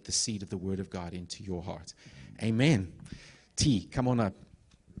assimilate the seed of the Word of God into your heart. Amen. T, come on up.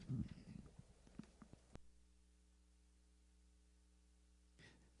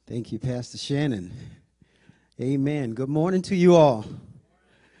 Thank you, Pastor Shannon. Amen. Good morning to you all.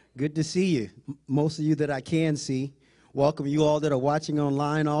 Good to see you. Most of you that I can see. Welcome you all that are watching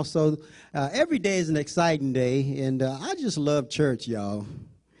online also. Every day is an exciting day, and I just love church, y'all.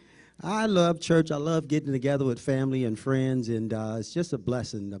 I love church. I love getting together with family and friends, and it's just a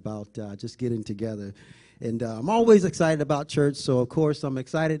blessing about just getting together. And I'm always excited about church, so of course I'm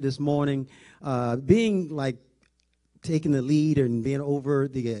excited this morning. Being like taking the lead and being over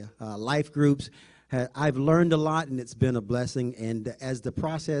the life groups, I've learned a lot, and it's been a blessing. And as the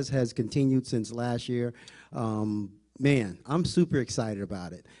process has continued since last year, man, I'm super excited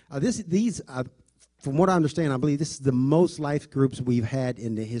about it. From what I understand, I believe this is the most life groups we've had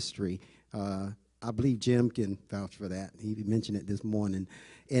in the history. I believe Jim can vouch for that. He mentioned it this morning.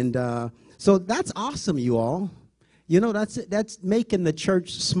 And so that's awesome, you all. You know, that's making the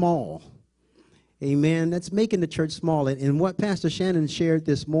church small. Amen. That's making the church small. And what Pastor Shannon shared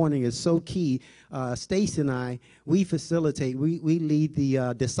this morning is so key. Stacy and I, we facilitate, we lead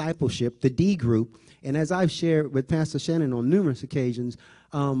the discipleship, the D group. And as I've shared with Pastor Shannon on numerous occasions,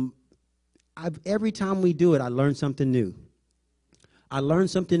 every time we do it, I learn something new. I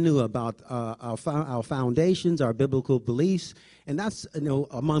learned something new about our foundations, our biblical beliefs, and that's,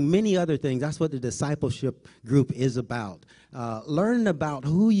 among many other things, that's what the discipleship group is about. Learning about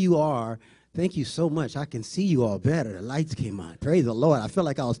who you are. Thank you so much. I can see you all better. The lights came on. Praise the Lord. I feel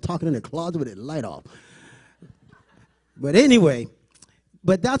like I was talking in the closet with the light off. But anyway,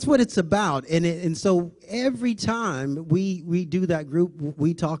 but that's what it's about. And so every time we do that group,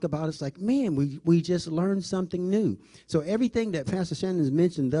 we talk about it's like, man, we just learned something new. So everything that Pastor Shannon has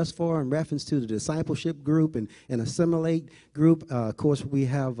mentioned thus far in reference to the discipleship group and Assimilate group, of course, we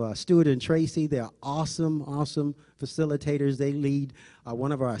have Stuart and Tracy. They're awesome facilitators. They lead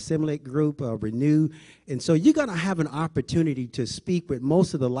one of our Assimilate group, Renew. And so you're going to have an opportunity to speak with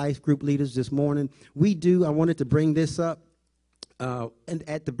most of the life group leaders this morning. I wanted to bring this up. And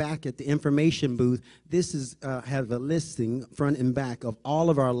at the back, at the information booth, this is have a listing front and back of all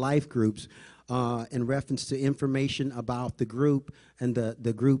of our life groups in reference to information about the group and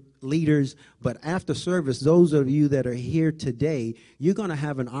the group leaders. But after service, those of you that are here today, you're going to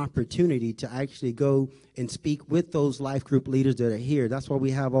have an opportunity to actually go and speak with those life group leaders that are here. That's why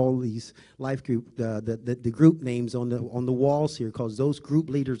we have all these life group, the group names on the walls here, because those group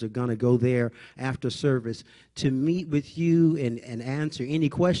leaders are going to go there after service to meet with you and answer any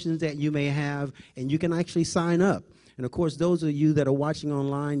questions that you may have, and you can actually sign up. And, of course, those of you that are watching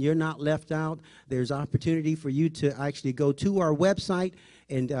online, you're not left out. There's opportunity for you to actually go to our website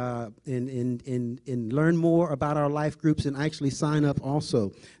and learn more about our life groups and actually sign up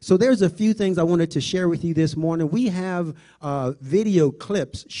also. So there's a few things I wanted to share with you this morning. We have video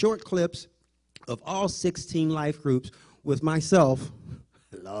clips, short clips of all 16 life groups with myself,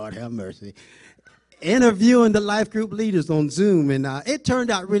 Lord have mercy, interviewing the life group leaders on Zoom, and it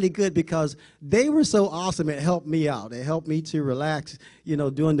turned out really good because they were so awesome. It helped me out. It helped me to relax,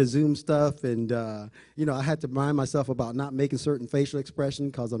 doing the Zoom stuff, and I had to remind myself about not making certain facial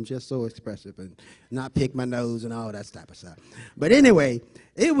expressions because I'm just so expressive and not pick my nose and all that type of stuff. But anyway,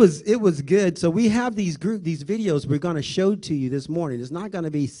 it was good. So we have these videos we're going to show to you this morning. It's not going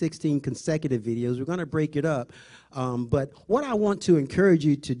to be 16 consecutive videos. We're going to break it up. But what I want to encourage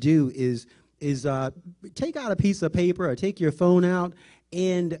you to do is take out a piece of paper or take your phone out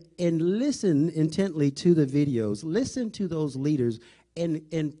and listen intently to the videos. Listen to those leaders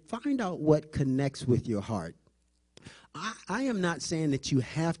and find out what connects with your heart. I am not saying that you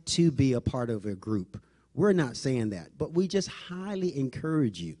have to be a part of a group. We're not saying that. But we just highly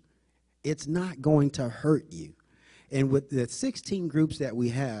encourage you. It's not going to hurt you. And with the 16 groups that we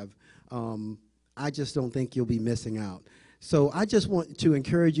have, I just don't think you'll be missing out. So I just want to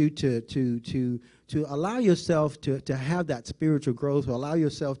encourage you to allow yourself to have that spiritual growth, to allow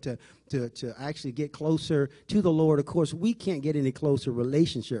yourself to actually get closer to the Lord. Of course, we can't get any closer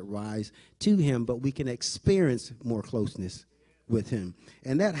relationship-wise to Him, but we can experience more closeness with Him.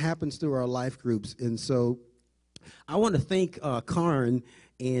 And that happens through our life groups. And so I want to thank Karen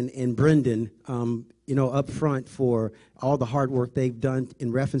and Brendan, up front for all the hard work they've done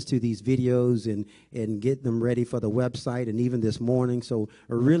in reference to these videos and get them ready for the website and even this morning. So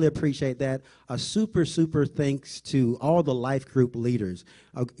I really appreciate that. A super, super thanks to all the life group leaders.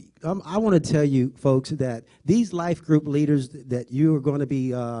 I want to tell you, folks, that these life group leaders that you are going to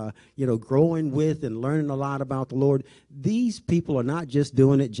be, growing with and learning a lot about the Lord, these people are not just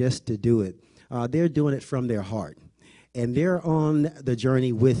doing it just to do it. They're doing it from their heart. And they're on the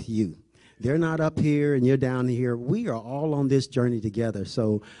journey with you. They're not up here and you're down here. We are all on this journey together.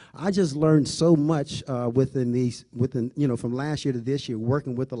 So I just learned so much from last year to this year,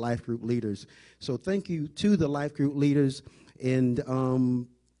 working with the life group leaders. So thank you to the life group leaders. And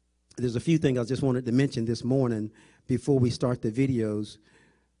there's a few things I just wanted to mention this morning before we start the videos.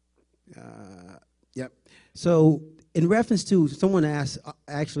 So in reference to, someone asked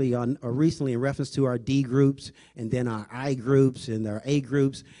recently in reference to our D groups and then our I groups and our A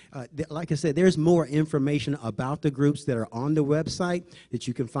groups, like I said, there's more information about the groups that are on the website that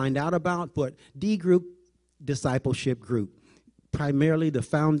you can find out about. But D group, discipleship group, primarily the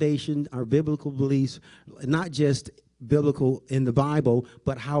foundation, our biblical beliefs, not just biblical in the Bible,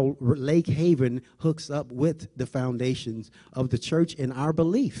 but how Lake Haven hooks up with the foundations of the church and our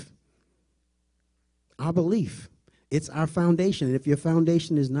belief. Our belief. It's our foundation. And if your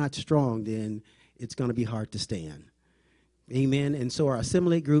foundation is not strong, then it's going to be hard to stand. Amen. And so our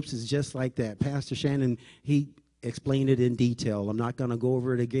assimilate groups is just like that. Pastor Shannon, he explained it in detail. I'm not going to go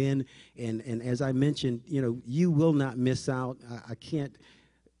over it again. And as I mentioned, you will not miss out. I can't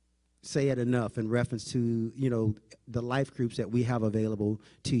say it enough in reference to, the life groups that we have available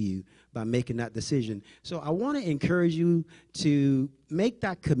to you by making that decision. So I want to encourage you to make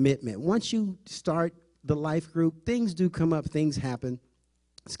that commitment. Once you start the life group, things do come up, things happen,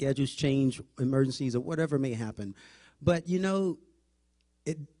 schedules change, emergencies, or whatever may happen. But,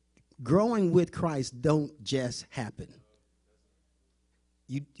 growing with Christ don't just happen.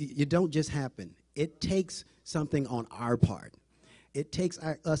 You don't just happen. It takes something on our part. It takes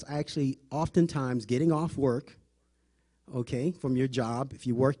us actually oftentimes getting off work, from your job, if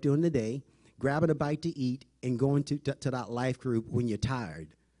you work during the day, grabbing a bite to eat, and going to that life group when you're tired.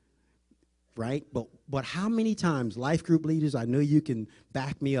 Right? But how many times, life group leaders, I know you can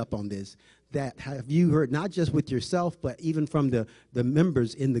back me up on this, that have you heard, not just with yourself, but even from the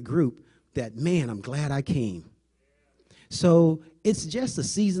members in the group, that, man, I'm glad I came. So it's just a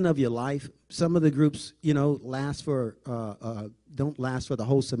season of your life. Some of the groups, don't last for the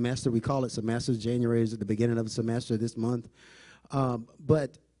whole semester. We call it semesters. January is at the beginning of the semester this month.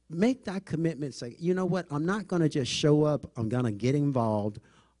 But make that commitment. Say, you know what? I'm not going to just show up. I'm going to get involved.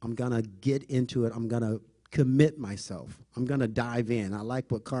 I'm going to get into it. I'm going to commit myself. I'm going to dive in. I like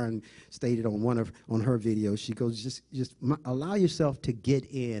what Karen stated on on her videos. She goes, just allow yourself to get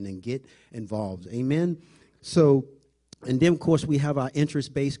in and get involved. Amen. So, and then of course we have our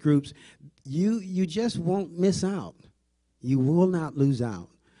interest-based groups. You just won't miss out. You will not lose out.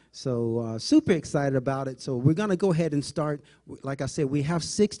 So super excited about it. So we're going to go ahead and start. Like I said, we have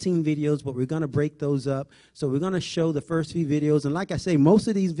 16 videos, but we're going to break those up. So we're going to show the first few videos. And like I say, most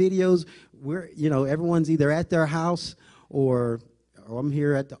of these videos, everyone's either at their house or I'm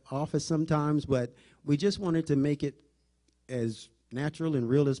here at the office sometimes. But we just wanted to make it as natural and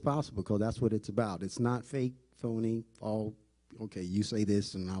real as possible because that's what it's about. It's not fake, phony, you say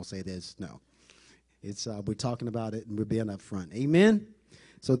this and I'll say this. No. It's we're talking about it and we're being upfront. Amen?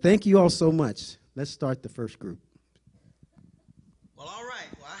 So thank you all so much. Let's start the first group. Well, all right.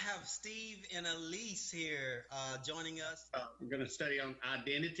 Well, I have Steve and Elise here joining us. We're going to study on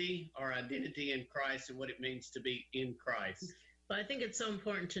identity, our identity in Christ, and what it means to be in Christ. But I think it's so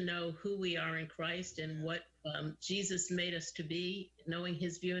important to know who we are in Christ and what Jesus made us to be, knowing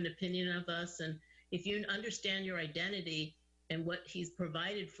his view and opinion of us. And if you understand your identity and what he's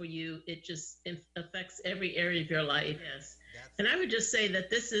provided for you, it just affects every area of your life. Yes. And I would just say that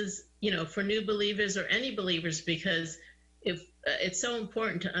this is, for new believers or any believers, because if it's so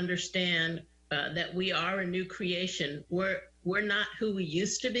important to understand that we are a new creation. We're not who we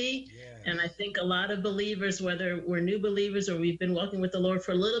used to be. Yeah. And I think a lot of believers, whether we're new believers or we've been walking with the Lord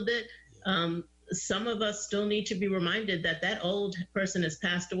for a little bit, some of us still need to be reminded that that old person has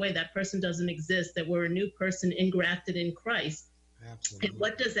passed away. That person doesn't exist, that we're a new person engrafted in Christ. Absolutely. And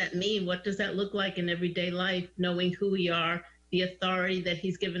what does that mean? What does that look like in everyday life, knowing who we are, the authority that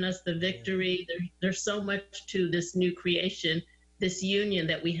he's given us, the victory? There's so much to this new creation, this union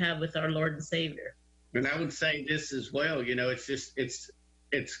that we have with our Lord and Savior. And I would say this as well,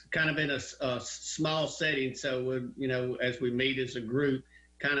 it's kind of in a small setting. So, as we meet as a group,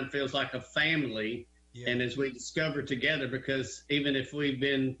 kind of feels like a family. And as we discover together, because even if we've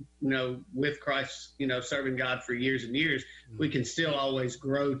been, with Christ, serving God for years and years, we can still always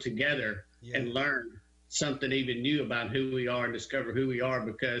grow together and learn something even new about who we are and discover who we are.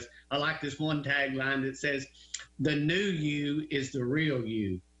 Because I like this one tagline that says, the new you is the real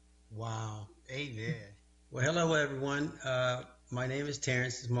you. Wow. Amen. Well, hello, everyone. My name is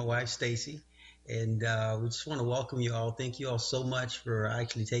Terrence. This is my wife, Stacy. And we just want to welcome you all. Thank you all so much for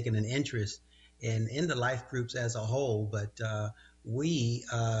actually taking an interest in the life groups as a whole. But we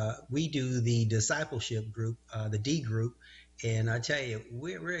do the discipleship group, the D group. And I tell you,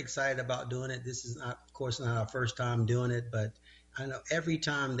 we're excited about doing it. This is, not, of course, not our first time doing it, but I know every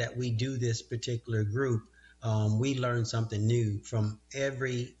time that we do this particular group, we learn something new from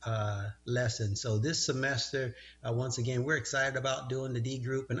every lesson. So this semester, once again, we're excited about doing the D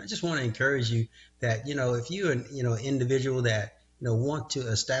group. And I just want to encourage you that, if you're an individual that want to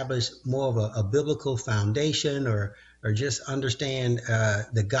establish more of a biblical foundation, or just understand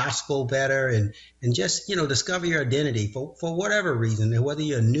the gospel better, and just discover your identity for whatever reason, and whether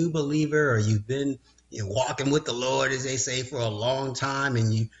you're a new believer or you've been walking with the Lord, as they say, for a long time,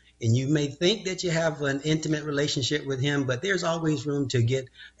 and you may think that you have an intimate relationship with him, but there's always room to get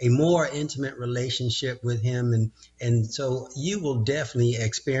a more intimate relationship with him. And so you will definitely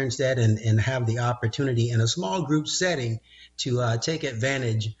experience that and have the opportunity in a small group setting to take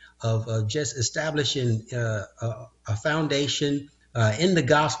advantage of just establishing a foundation in the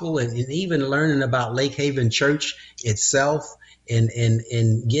gospel, and even learning about Lake Haven Church itself, and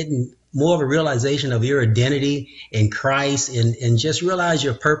getting more of a realization of your identity in Christ, and just realize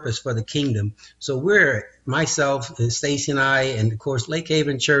your purpose for the kingdom. So we're, myself, Stacy and I, and of course Lake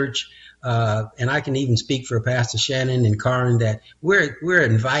Haven Church, and I can even speak for Pastor Shannon and Karen, that we're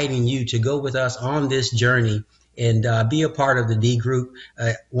inviting you to go with us on this journey and be a part of the D group.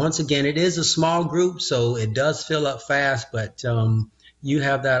 Once again, it is a small group, so it does fill up fast, but you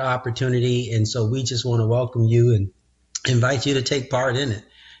have that opportunity, and so we just want to welcome you and invite you to take part in it.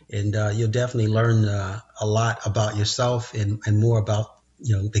 And you'll definitely learn a lot about yourself and more about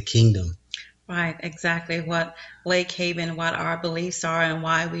the kingdom. Right, exactly what Lake Haven, what our beliefs are and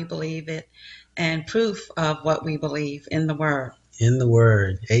why we believe it, and proof of what we believe in the Word. In the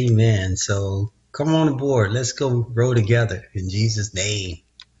Word, amen. So come on aboard. Let's go grow together in Jesus' name.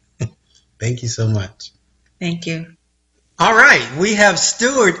 Thank you so much. Thank you. All right, we have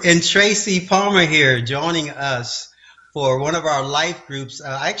Stuart and Tracy Palmer here joining us for one of our life groups.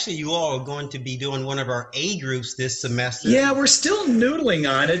 Actually, you all are going to be doing one of our A groups this semester. Yeah, we're still noodling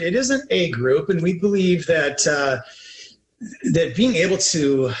on it. It is an A group, and we believe that that being able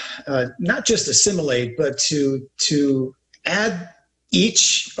to not just assimilate, but to add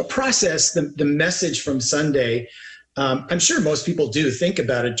each process the message from Sunday. I'm sure most people do think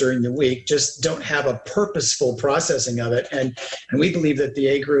about it during the week, just don't have a purposeful processing of it. And we believe that the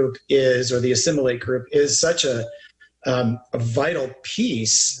A group is, or the Assimilate group is, such a vital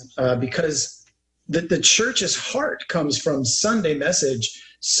piece because the church's heart comes from Sunday message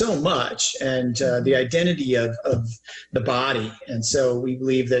so much, and the identity of the body. And so we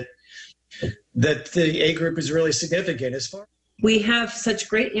believe that the A group is really significant as far. We have such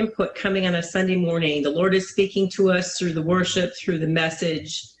great input coming on a Sunday morning. The Lord is speaking to us through the worship, through the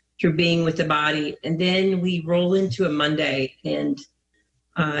message, through being with the body. And then we roll into a Monday. And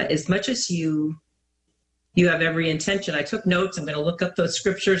as much as you have every intention, I took notes, I'm going to look up those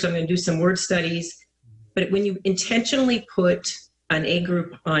scriptures, I'm going to do some word studies. But when you intentionally put an A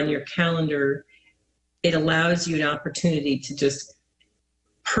group on your calendar, it allows you an opportunity to just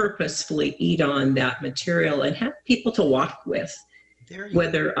purposefully eat on that material and have people to walk with.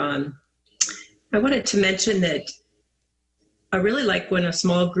 Whether I wanted to mention that I really like when a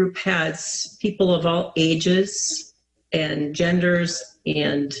small group has people of all ages and genders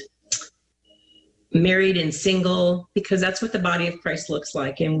and married and single, because that's what the body of Christ looks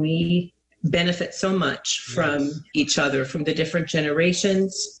like. And we benefit so much from each other, from the different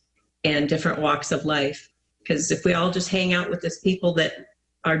generations and different walks of life. Because if we all just hang out with these people that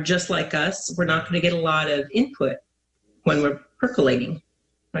are just like us, we're not going to get a lot of input when we're percolating,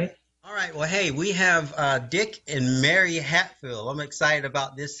 right? All right. Well, hey, we have Dick and Mary Hatfield. I'm excited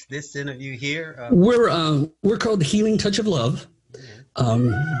about this interview here. We're called the Healing Touch of Love.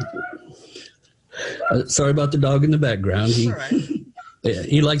 Sorry about the dog in the background.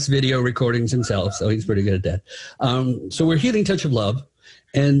 He likes video recordings himself, so he's pretty good at that. So we're Healing Touch of Love.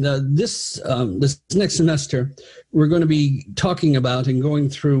 And this next semester, we're going to be talking about and going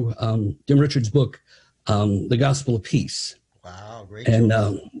through Jim Richards' book, The Gospel of Peace. Wow, great. And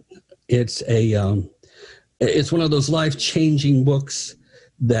it's one of those life-changing books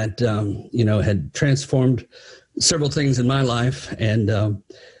that had transformed several things in my life, and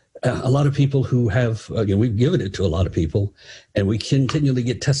a lot of people who have, we've given it to a lot of people, and we continually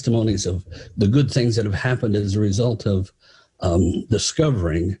get testimonies of the good things that have happened as a result of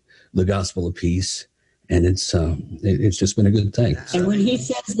discovering the gospel of peace. And it's just been a good thing. And when he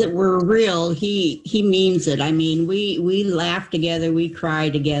says that we're real, he means it. I mean, we laugh together, we cry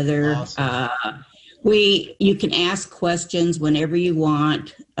together. Awesome. You can ask questions whenever you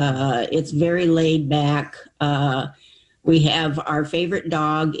want. It's very laid back. We have our favorite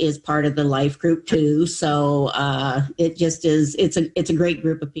dog is part of the life group too. So it just is. It's a great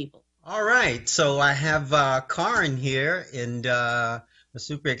group of people. All right. So I have Karen here, and I'm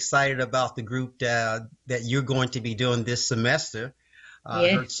super excited about the group that you're going to be doing this semester. I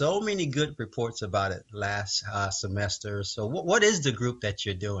heard so many good reports about it last semester. So what is the group that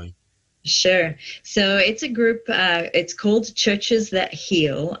you're doing? Sure. So it's a group, it's called Churches That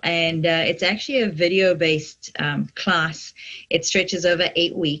Heal, and it's actually a video-based class. It stretches over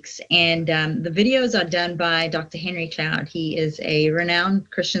 8 weeks, and the videos are done by Dr. Henry Cloud. He is a renowned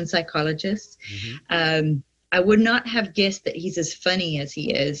Christian psychologist. Mm-hmm. I would not have guessed that he's as funny as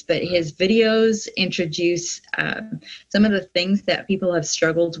he is, but his videos introduce some of the things that people have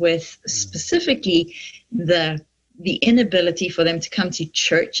struggled with, specifically the inability for them to come to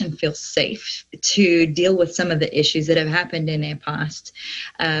church and feel safe to deal with some of the issues that have happened in their past.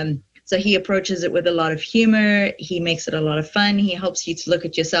 So he approaches it with a lot of humor. He makes it a lot of fun. He helps you to look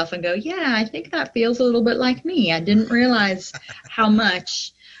at yourself and go, yeah, I think that feels a little bit like me. I didn't realize how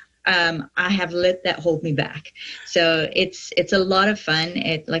much I have let that hold me back. So it's a lot of fun.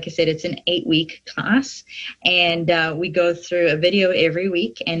 Like I said, it's an 8-week class, and we go through a video every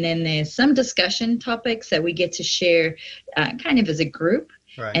week, and then there's some discussion topics that we get to share kind of as a group.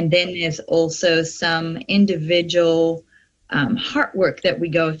 Right. And then there's also some individual heart work that we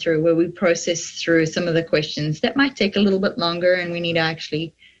go through, where we process through some of the questions that might take a little bit longer, and we need to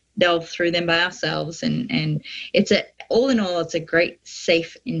actually delve through them by ourselves. And all in all, it's a great,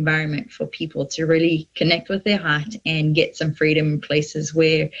 safe environment for people to really connect with their heart and get some freedom in places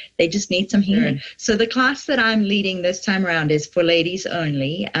where they just need some healing. So the class that I'm leading this time around is for ladies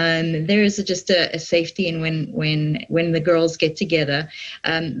only. There is just a safety in when the girls get together.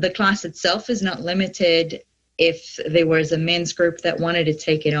 The class itself is not limited. If there was a men's group that wanted to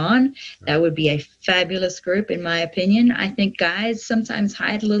take it on, that would be a fabulous group, in my opinion. I think guys sometimes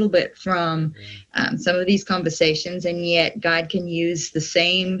hide a little bit from some of these conversations, and yet God can use the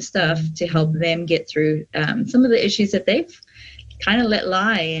same stuff to help them get through some of the issues that they've kind of let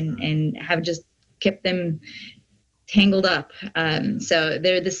lie and have just kept them tangled up. So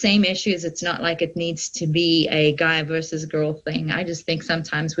they're the same issues. It's not like it needs to be a guy versus girl thing. I just think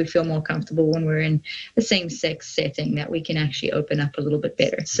sometimes we feel more comfortable when we're in the same sex setting, that we can actually open up a little bit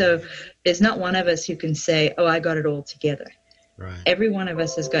better. So there's not one of us who can say, oh, I got it all together. Right. Every one of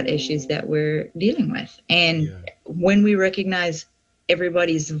us has got issues that we're dealing with. And when we recognize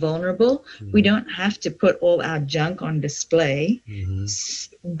everybody's vulnerable, we don't have to put all our junk on display,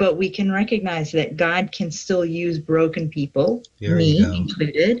 but we can recognize that God can still use broken people, me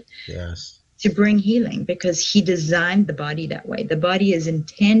included, to bring healing, because he designed the body that way. The body is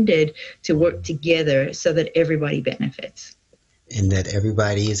intended to work together so that everybody benefits. And that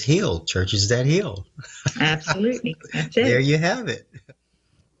everybody is healed. Churches that heal. Absolutely. That's it. There you have it.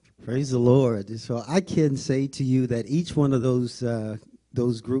 Praise the Lord. So I can say to you that each one of those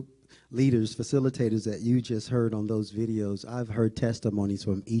group leaders, facilitators that you just heard on those videos, I've heard testimonies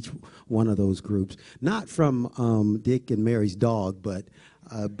from each one of those groups. Not from Dick and Mary's dog, but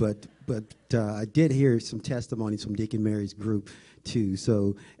I did hear some testimonies from Dick and Mary's group too.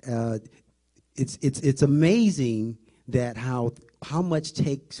 So it's amazing that how much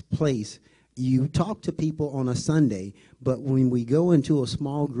takes place. You talk to people on a Sunday, but when we go into a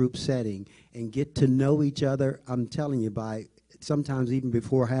small group setting and get to know each other, I'm telling you, by sometimes even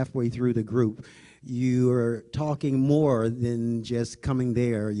before halfway through the group, you're talking more than just coming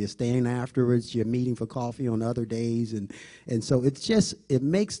there. You're staying afterwards, you're meeting for coffee on other days, and so it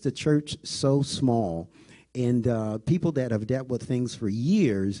makes the church so small. And people that have dealt with things for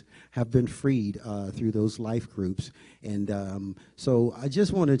years have been freed through those life groups. And so I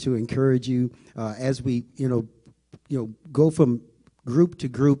just wanted to encourage you as we, go from group to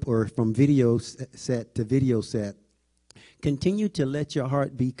group or from video set to video set. Continue to let your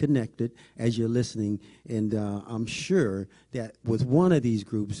heart be connected as you're listening. And I'm sure that with one of these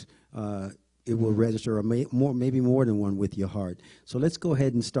groups, it will register, or maybe more than one with your heart. So let's go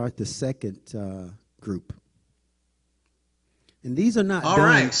ahead and start the second group. And these are not All done.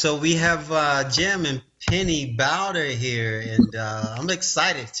 right, so we have Jim and Penny Bowder here, and I'm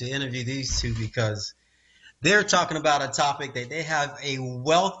excited to interview these two because they're talking about a topic that they have a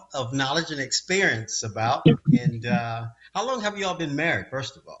wealth of knowledge and experience about. And how long have you all been married,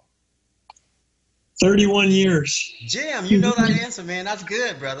 first of all? 31 years. Jim, you know that answer, man. That's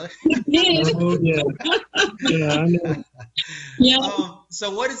good, brother. Oh, yeah. Yeah, I know. Yeah. So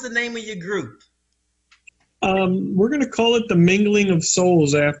what is the name of your group? We're going to call it The Mingling of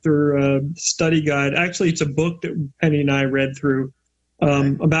Souls after a study guide. Actually, it's a book that Penny and I read through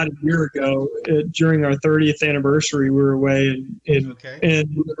about a year ago. During our 30th anniversary, we were away,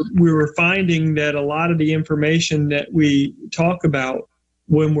 and we were finding that a lot of the information that we talk about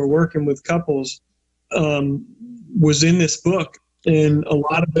when we're working with couples was in this book, and a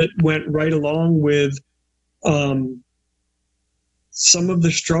lot of it went right along with some of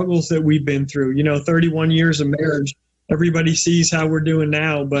the struggles that we've been through. 31 years of marriage, everybody sees how we're doing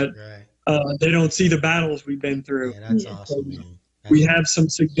now, but they don't see the battles we've been through. Yeah, that's awesome, man. We have some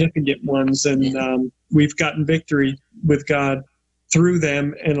significant ones, and we've gotten victory with God through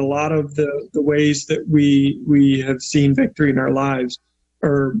them, and a lot of the ways that we have seen victory in our lives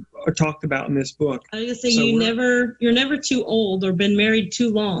are talked about in this book. I was gonna say, you're never too old or been married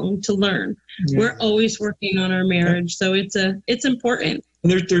too long to learn. Yeah. We're always working on our marriage, so it's important.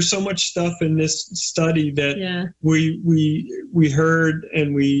 And there's so much stuff in this study that we heard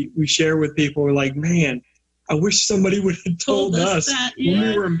and we share with people. We're like, man, I wish somebody would have told us that, when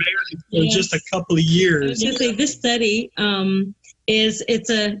we were married for just a couple of years. I was gonna say, this study it's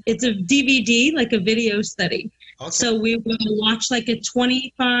a DVD, like a video study. Okay. So we will watch like a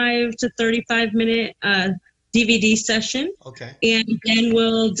 25 to 35 minute DVD session. Okay. And then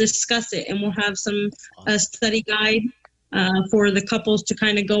we'll discuss it, and we'll have some study guide for the couples to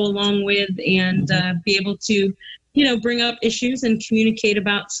kind of go along with, and be able to, bring up issues and communicate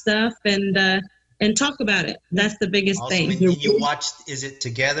about stuff and talk about it. That's the biggest thing. You watched, is it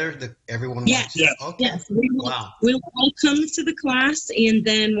together? Everyone watched? Yes. Okay. Yes. We'll all come to the class and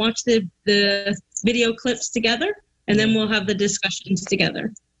then watch the video clips together, and then we'll have the discussions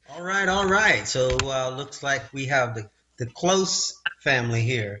together. All right. So looks like we have the close family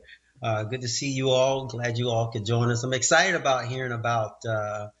here. Good to see you all. Glad you all could join us. I'm excited about hearing about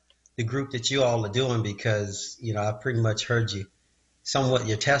the group that you all are doing, because I pretty much heard you somewhat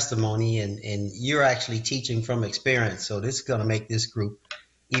your testimony, and you're actually teaching from experience. So this is going to make this group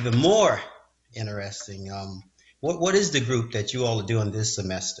even more interesting. What is the group that you all are doing this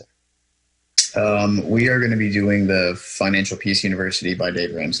semester? We are going to be doing the Financial Peace University by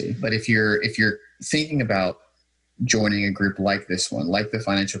Dave Ramsey. But if you're thinking about joining a group like this one, like the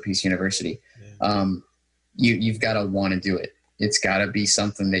Financial Peace University, you've got to want to do it. It's got to be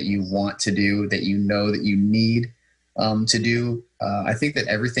something that you want to do, that you know that you need to do. I think that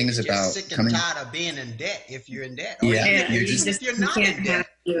everything is about sick and tired of being in debt. If you're in debt, if you're not in debt,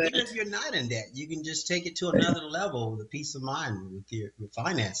 even if you're not in debt, you can just take it to another level with peace of mind with your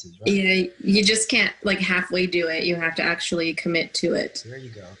finances, right? Yeah, you just can't halfway do it. You have to actually commit to it. There you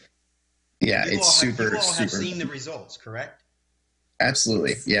go. Yeah, you it's super. You all super. have seen the results, correct?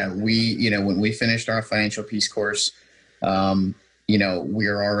 Absolutely. Yeah, we when we finished our financial peace course, we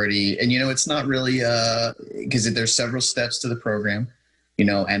are already, and it's not really because there's several steps to the program,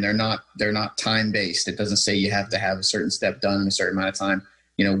 and they're not time based. It doesn't say you have to have a certain step done in a certain amount of time.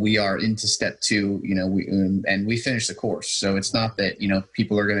 We are into step 2, and we finished the course. So it's not that,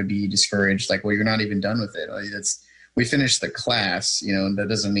 people are going to be discouraged, like, well, you're not even done with it. We finished the class, and that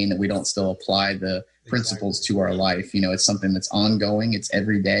doesn't mean that we don't still apply the principles to our life. It's something that's ongoing. It's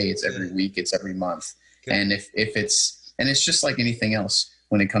every day. It's every week. It's every month. Good. And if it's just like anything else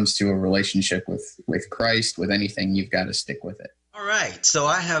when it comes to a relationship with Christ, with anything, you've got to stick with it. All right. So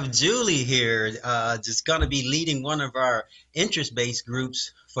I have Julie here, just going to be leading one of our interest-based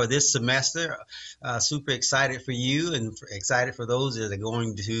groups for this semester. Super excited for you, and excited for those that are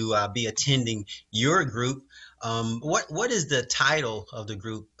going to be attending your group. What is the title of the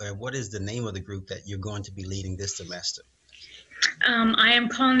group, or what is the name of the group that you're going to be leading this semester? I am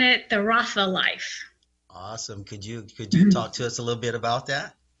calling it the Rafa Life. Awesome. Could you talk to us a little bit about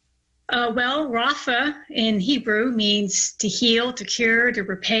that? Well, Rafa in Hebrew means to heal, to cure, to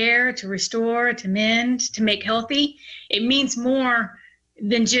repair, to restore, to mend, to make healthy. It means more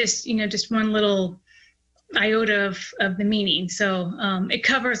than just one little iota of the meaning. So it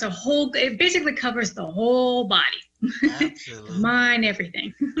covers it basically covers the whole body. Mind,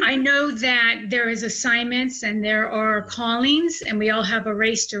 everything. I know that there is assignments and there are callings, and we all have a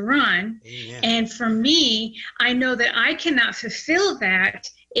race to run. Amen. And for me, I know that I cannot fulfill that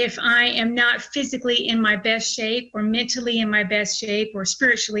if I am not physically in my best shape or mentally in my best shape or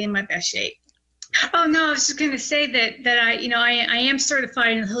spiritually in my best shape. Oh no, I was just going to say that I am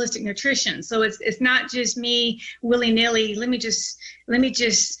certified in holistic nutrition. So it's not just me willy-nilly. Let me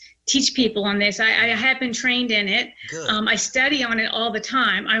just teach people on this. I have been trained in it. I study on it all the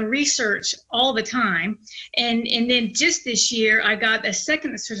time. I research all the time. And then just this year, I got a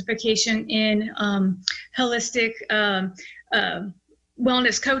second certification in holistic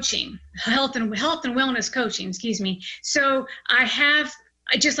wellness coaching, health and wellness coaching, excuse me. So I have,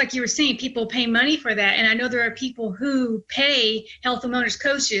 just like you were saying, people pay money for that. And I know there are people who pay health and wellness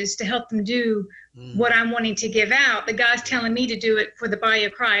coaches to help them do what I'm wanting to give out. The God's telling me to do it for the body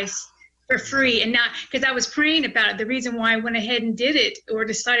of Christ for free, and not because I was praying about it. The reason why I went ahead and did it, or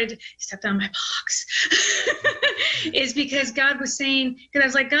decided to step down my box, is because God was saying, because I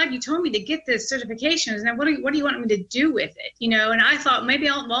was like, God, you told me to get this certifications, and what do you want me to do with it? You know, and I thought maybe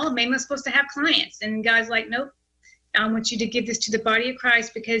I'm supposed to have clients, and God's like, nope. I want you to give this to the body of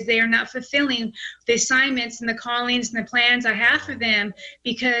Christ because they are not fulfilling the assignments and the callings and the plans I have for them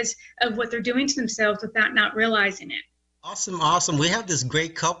because of what they're doing to themselves without not realizing it. Awesome. We have this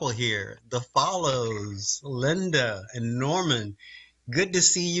great couple here, the Follows, Linda and Norman. Good to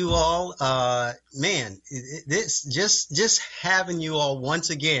see you all. Man, this just having you all once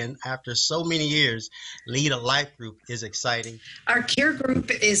again after so many years lead a life group is exciting. Our care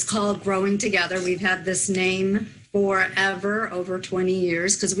group is called Growing Together. We've had this name forever, over 20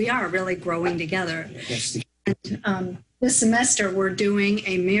 years, because we are really growing together. And, this semester, we're doing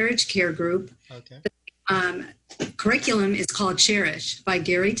a marriage care group. Okay. The curriculum is called Cherish by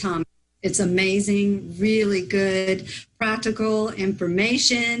Gary Thomas. It's amazing, really good, practical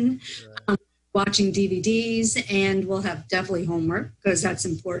information, watching DVDs, and we'll have definitely homework because that's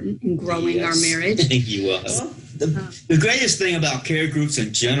important in growing our marriage. You will. The greatest thing about care groups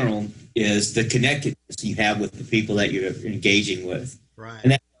in general is the connectedness you have with the people that you're engaging with. Right.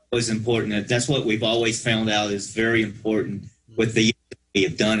 And that's always important. That's what we've always found out is very important with the years that we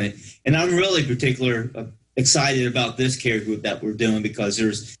have done it. And I'm really excited about this care group that we're doing because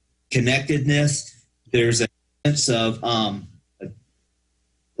there's connectedness. There's a sense of a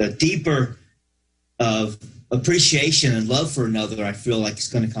deeper of appreciation and love for another. I feel like it's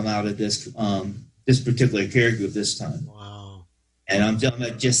going to come out of this particular care group this time. Wow! And I'm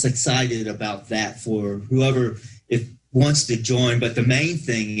just excited about that for whoever wants to join. But the main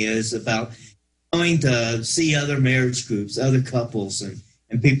thing is about going to see other marriage groups, other couples, and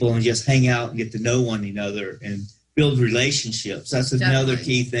people, and just hang out and get to know one another and build relationships. That's another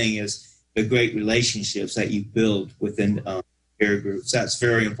key thing is the great relationships that you build within care groups. That's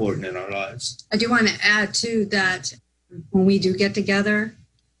very important in our lives. I do want to add, too, that when we do get together,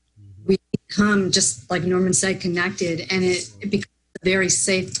 we become, just like Norman said, connected, and it becomes a very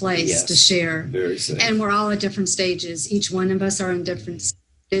safe place to share. Very safe. And we're all at different stages. Each one of us are in different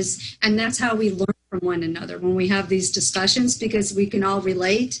stages, and that's how we learn from one another when we have these discussions, because we can all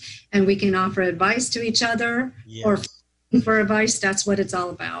relate and we can offer advice to each other or for advice. That's what it's all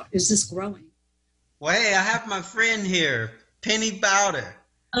about, is just growing. Well, hey, I have my friend here, Penny Bowder.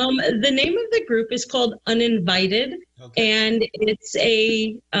 The name of the group is called Uninvited, and it's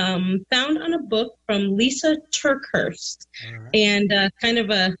found on a book from Lisa Turkhurst, and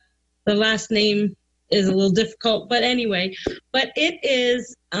the last name is a little difficult, but anyway, it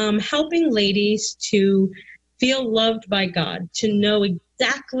is helping ladies to feel loved by God, to know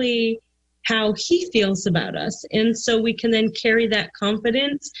exactly how he feels about us. And so we can then carry that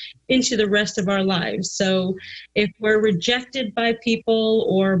confidence into the rest of our lives. So if we're rejected by people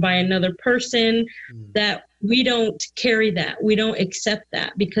or by another person, that we don't carry that. We don't accept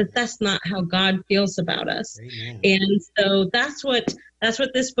that, because that's not how God feels about us. Amen. And so that's what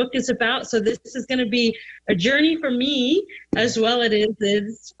this book is about. So this is going to be a journey for me as well as it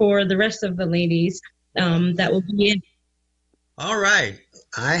is for the rest of the ladies that will be in. All right.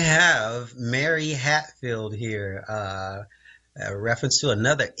 I have Mary Hatfield here, a reference to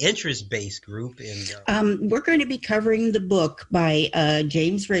another interest-based group. We're going to be covering the book by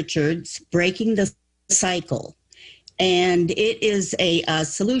James Richards, Breaking the Cycle. And it is a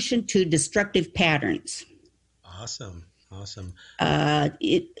solution to destructive patterns. Awesome. A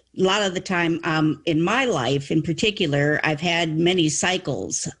lot of the time in my life in particular, I've had many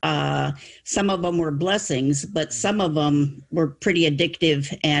cycles. Some of them were blessings, but some of them were pretty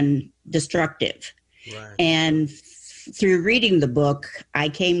addictive and destructive. Right. And through reading the book, I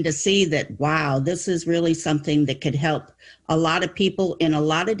came to see that, wow, this is really something that could help a lot of people in a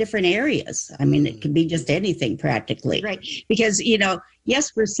lot of different areas. I mean, it could be just anything practically. Right. Because, you know,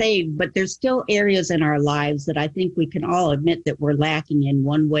 yes, we're saved, but there's still areas in our lives that I think we can all admit that we're lacking in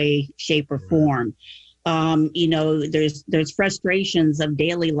one way, shape, or form. You know, there's frustrations of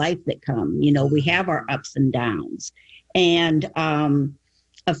daily life that come. You know, we have our ups and downs. And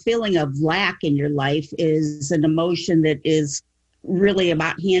a feeling of lack in your life is an emotion that is really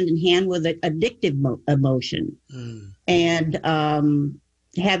about hand in hand with an addictive emotion. And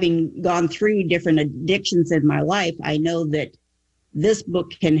having gone through different addictions in my life, I know that this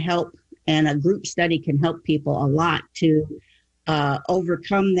book can help, and a group study can help people a lot to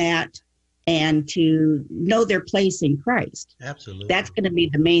overcome that and to know their place in Christ. Absolutely. That's going to be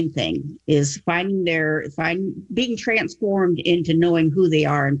the main thing, is being transformed into knowing who they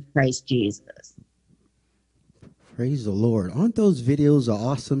are in Christ Jesus. Praise the Lord. Aren't those videos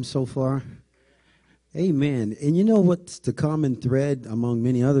awesome so far? Amen. And you know what's the common thread among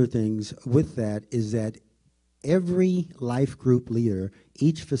many other things with that is that every life group leader,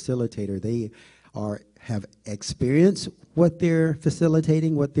 each facilitator, they have experienced what they're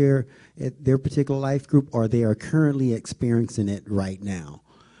facilitating, what their particular life group, or they are currently experiencing it right now.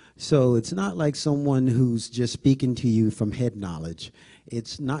 So it's not like someone who's just speaking to you from head knowledge.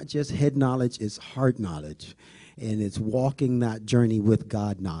 It's not just head knowledge, it's heart knowledge. And it's walking that journey with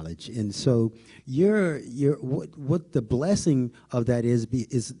God knowledge. And so what the blessing of that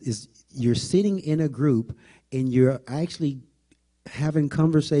is you're sitting in a group and you're actually having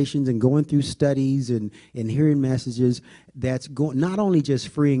conversations and going through studies and hearing messages that's going not only just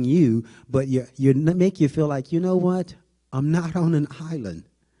freeing you, but you make you feel like, you know what, I'm not on an island.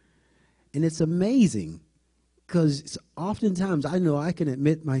 And it's amazing, because oftentimes, I know I can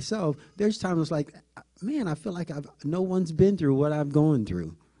admit myself, there's times like, man, I feel like no one's been through what I'm going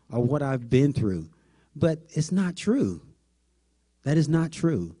through or what I've been through. But it's not true. That is not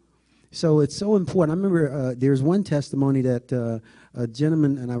true. So it's so important. I remember there's one testimony that a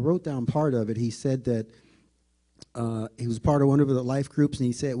gentleman, and I wrote down part of it, he said that he was part of one of the life groups, and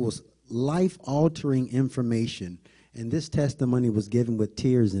he said it was life-altering information. And this testimony was given with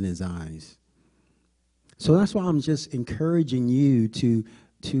tears in his eyes. So that's why I'm just encouraging you to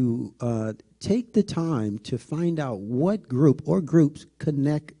take the time to find out what group or groups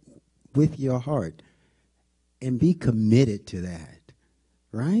connect with your heart and be committed to that,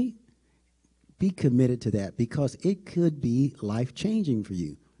 right? Be committed to that, because it could be life-changing for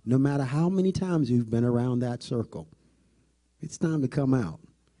you, no matter how many times you've been around that circle. It's time to come out.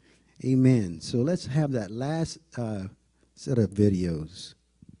 Amen. So let's have that last set of videos.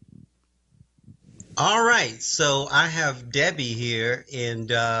 All right. So I have Debbie here, and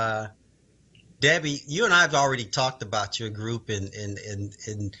Debbie, you and I have already talked about your group, and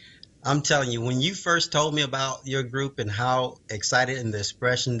I'm telling you, when you first told me about your group and how excited and the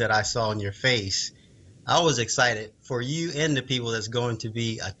expression that I saw on your face, I was excited for you and the people that's going to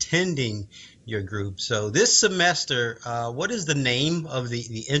be attending your group. So this semester, what is the name of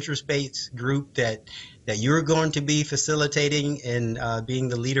the interest-based group that you're going to be facilitating and being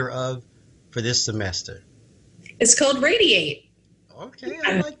the leader of for this semester? It's called Radiate. Okay,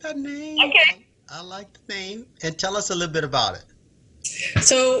 I like that name. Okay. I like the name. And tell us a little bit about it.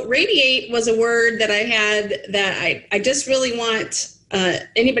 So radiate was a word that I had that I just really want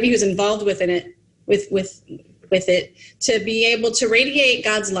anybody who's involved with it to be able to radiate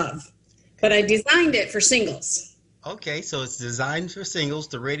God's love. But I designed it for singles. Okay, so it's designed for singles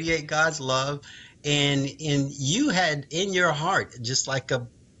to radiate God's love, and you had in your heart just like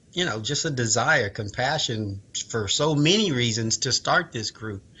just a desire, compassion for so many reasons to start this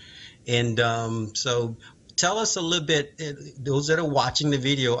group. And so tell us a little bit, those that are watching the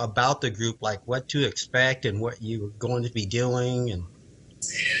video, about the group, like what to expect and what you're going to be doing. And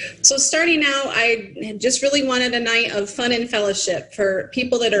so starting out, I just really wanted a night of fun and fellowship for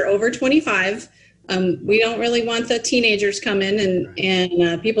people that are over 25. We don't really want the teenagers come in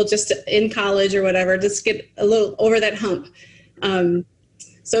and people just in college or whatever, just get a little over that hump.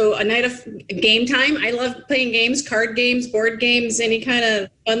 So a night of game time. I love playing games, card games, board games, any kind of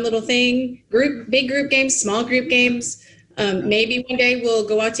fun little thing. Big group games, small group games. Maybe one day we'll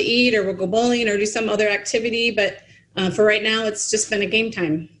go out to eat, or we'll go bowling, or do some other activity. But for right now, it's just been a game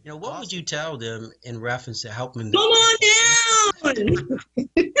time. What would you tell them in reference to helping them? Come on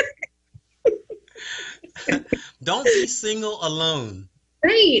down! Don't be single alone.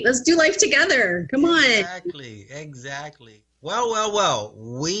 Right. Let's do life together. Come on. Exactly. Well.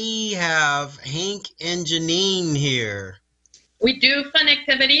 We have Hank and Janine here. we do fun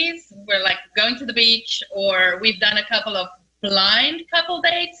activities. We're like going to the beach, or we've done a couple of blind couple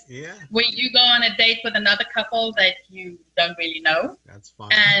dates. Yeah. Where you go on a date with another couple that you don't really know. That's fun.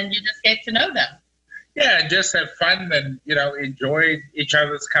 And you just get to know them. Yeah, and just have fun and, enjoy each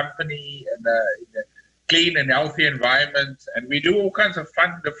other's company and in a clean and healthy environment. And we do all kinds of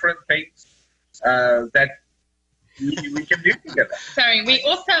fun, different things that we can do together. Sorry, we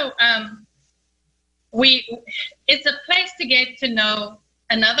also, it's a place to get to know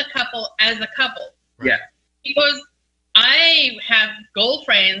another couple as a couple. Yeah. Because I have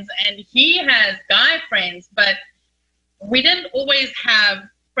girlfriends and he has guy friends, but we didn't always have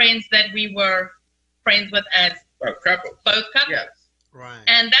friends that we were friends with as both couples. Yes. Right.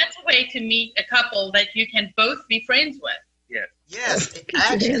 And that's a way to meet a couple that you can both be friends with. Yes. Yes.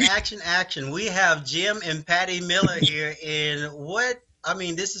 Action. We have Jim and Patty Miller here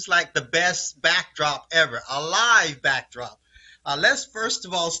this is like the best backdrop ever, a live backdrop. Let's first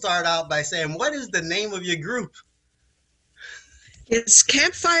of all start out by saying, what is the name of your group? It's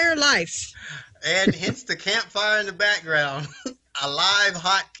Campfire Life. And hence the campfire in the background. A live,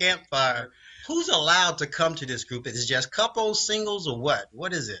 hot campfire. Who's allowed to come to this group? Is it just couples, singles, or what?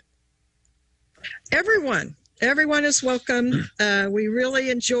 What is it? Everyone. Everyone is welcome. We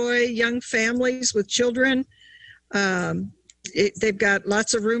really enjoy young families with children. They've got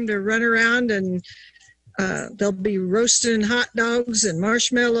lots of room to run around, and they'll be roasting hot dogs and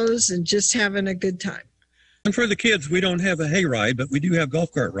marshmallows and just having a good time. And for the kids, we don't have a hayride, but we do have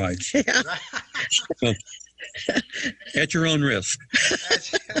golf cart rides. Yeah. So, at your own risk.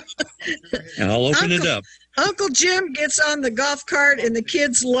 And I'll open it up. Uncle Jim gets on the golf cart, and the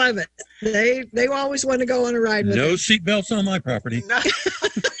kids love it. They always want to go on a ride with him. No seatbelts on my property.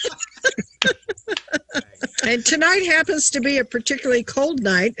 And tonight happens to be a particularly cold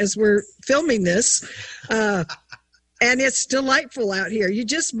night as we're filming this. And it's delightful out here. You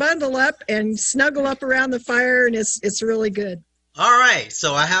just bundle up and snuggle up around the fire, and it's really good. All right.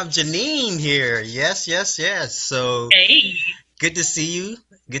 So I have Janine here. Yes. So hey. Good to see you.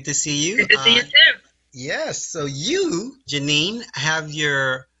 Good to see you too. Yes. So you, Janine, have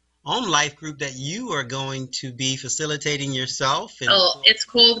your own life group that you are going to be facilitating yourself. It's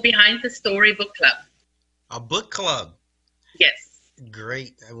called Behind the Story Book Club. A book club. Yes.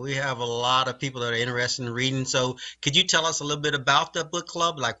 Great. We have a lot of people that are interested in reading. So could you tell us a little bit about the book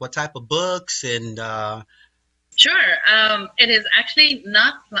club, like what type of books and... Sure. It is actually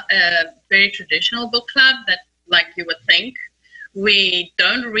not a very traditional book club that like you would think. We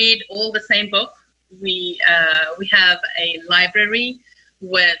don't read all the same book. We have a library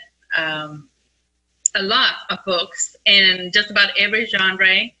with a lot of books in just about every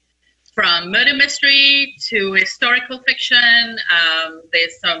genre, from murder mystery to historical fiction.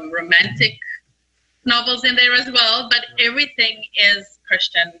 There's some romantic novels in there as well, but everything is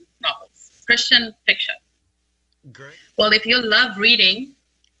Christian novels, Christian fiction. Great. Well, if you love reading,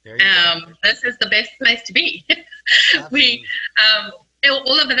 this is the best place to be. We,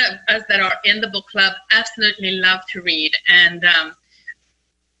 all of us that are in the book club absolutely love to read. And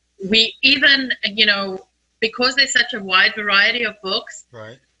we even, because there's such a wide variety of books,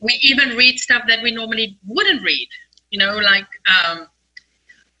 right. We even read stuff that we normally wouldn't read, like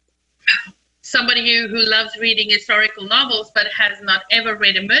somebody who loves reading historical novels but has not ever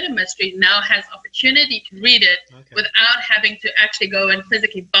read a murder mystery now has opportunity to read it without having to actually go and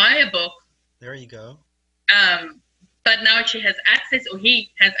physically buy a book. There you go. But now she has access, or he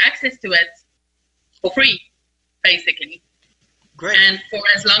has access to it for free, basically. Great. And for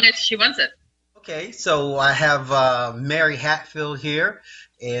as long as she wants it. Okay, so I have Mary Hatfield here.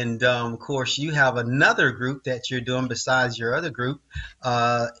 And, of course, you have another group that you're doing besides your other group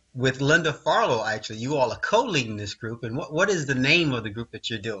with Linda Farlow, actually. You all are co-leading this group. And what is the name of the group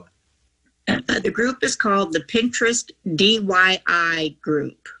that you're doing? The group is called the Pinterest DIY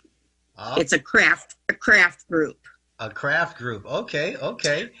group. Oh. It's a craft group. A craft group. Okay.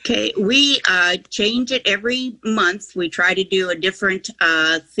 Okay, we change it every month. We try to do a different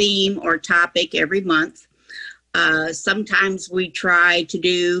theme or topic every month. Sometimes we try to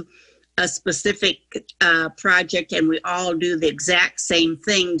do a specific project and we all do the exact same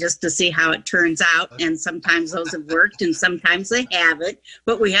thing just to see how it turns out. And sometimes those have worked and sometimes they haven't,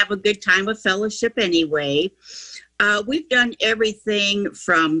 but we have a good time of fellowship anyway. We've done everything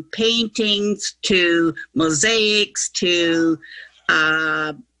from paintings to mosaics to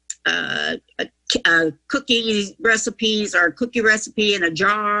cookie recipes, or cookie recipe in a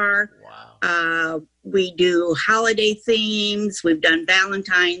jar. Wow. We do holiday themes. We've done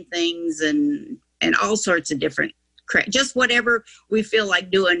Valentine things and all sorts of different just whatever we feel like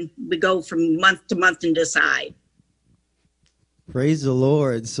doing. We go from month to month and decide. Praise the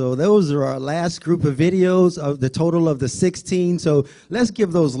Lord. So those are our last group of videos of the total of the 16. So let's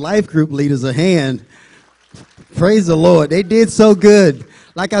give those life group leaders a hand. Praise the Lord. They did so good.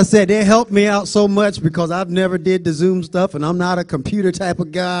 Like I said, they helped me out so much because I've never did the Zoom stuff, and I'm not a computer type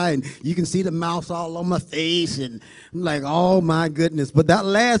of guy, and you can see the mouse all on my face, and I'm like, oh my goodness. But that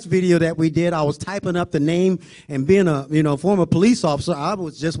last video that we did, I was typing up the name, and being a former police officer, I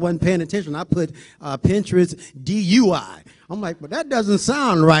wasn't paying attention. I put Pinterest DUI. I'm like, but that doesn't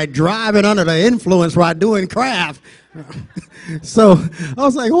sound right, driving under the influence while doing craft. So I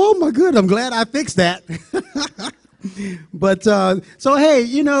was like, oh my good, I'm glad I fixed that. But so hey,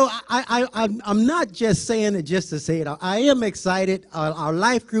 I'm not just saying it just to say it. I am excited. Our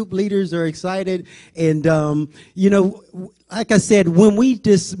life group leaders are excited, and like I said, when we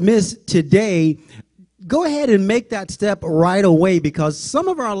dismiss today, go ahead and make that step right away, because some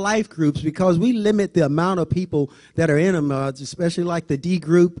of our life groups, because we limit the amount of people that are in them, especially like the D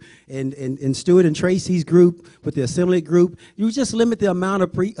group and Stuart and Tracy's group with the assembly group, you just limit the amount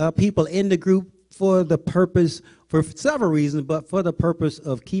of people in the group for the purpose, for several reasons, but for the purpose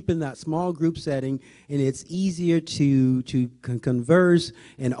of keeping that small group setting, and it's easier to converse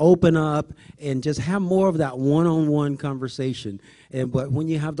and open up and just have more of that one-on-one conversation. But when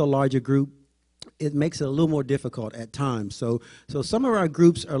you have the larger group, it makes it a little more difficult at times. So some of our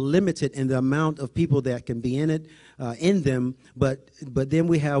groups are limited in the amount of people that can be in them, but then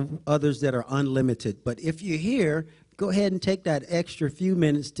we have others that are unlimited. But if you're here, go ahead and take that extra few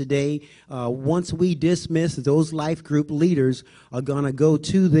minutes today. Once we dismiss, those life group leaders are going to go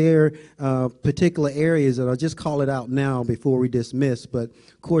to their particular areas, and I'll just call it out now before we dismiss. But,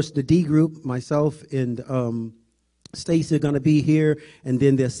 of course, the D group, myself and Stacy are going to be here, and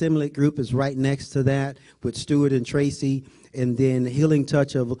then the assembly group is right next to that with Stuart and Tracy, and then Healing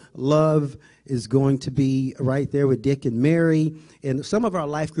Touch of Love is going to be right there with Dick and Mary. And some of our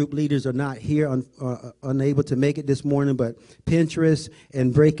life group leaders are not here, unable to make it this morning, but Pinterest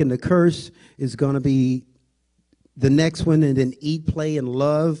and Breaking the Curse is going to be the next one, and then Eat, Play, and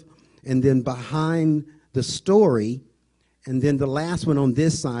Love, and then Behind the Story, and then the last one on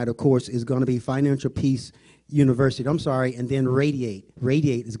this side, of course, is going to be Financial Peace University. I'm sorry, and then Radiate.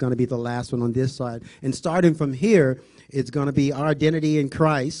 Radiate is going to be the last one on this side. And starting from here, it's going to be Our Identity in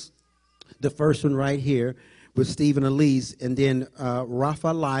Christ, the first one right here with Steve and Elise, and then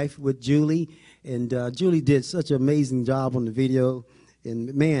Rafa Life with Julie. And Julie did such an amazing job on the video.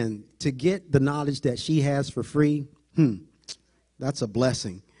 And man, to get the knowledge that she has for free, that's a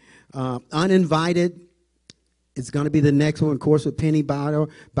blessing. Uninvited, it's going to be the next one, of course, with Penny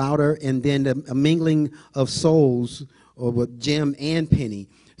Bowder, and then a Mingling of Souls, or with Jim and Penny.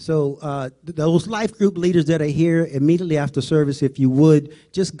 So those life group leaders that are here immediately after service, if you would,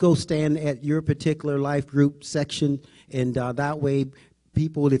 just go stand at your particular life group section, and that way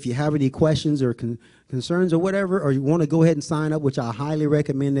people, if you have any questions or concerns or whatever, or you want to go ahead and sign up, which I highly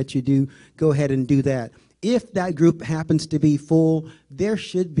recommend that you do, go ahead and do that. If that group happens to be full, there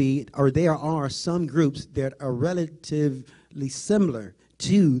should be, or there are some groups that are relatively similar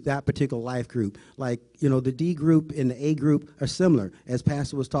to that particular life group. Like, the D group and the A group are similar, as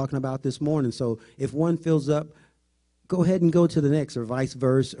Pastor was talking about this morning. So if one fills up, go ahead and go to the next, or vice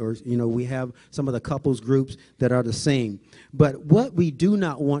versa. Or, we have some of the couples groups that are the same. But what we do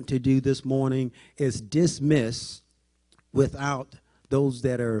not want to do this morning is dismiss without those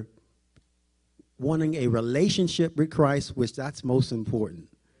that are wanting a relationship with Christ, which that's most important.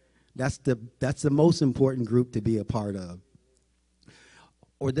 That's the most important group to be a part of.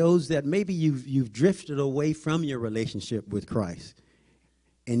 Or those that maybe you've drifted away from your relationship with Christ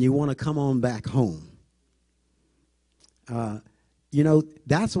and you want to come on back home.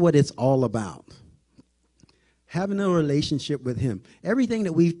 That's what it's all about. Having a relationship with him. Everything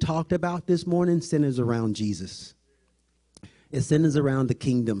that we've talked about this morning centers around Jesus. It centers around the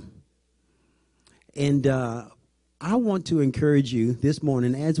kingdom. And I want to encourage you this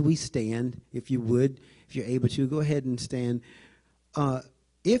morning as we stand, if you would, if you're able to, go ahead and stand.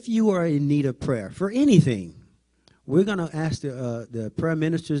 If you are in need of prayer for anything, we're going to ask the prayer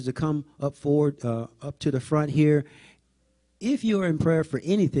ministers to come up forward, up to the front here. If you are in prayer for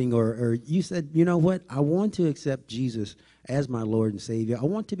anything, or you said, you know what, I want to accept Jesus as my Lord and Savior. I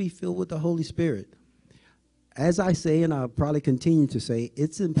want to be filled with the Holy Spirit. As I say, and I'll probably continue to say,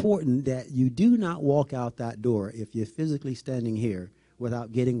 it's important that you do not walk out that door if you're physically standing here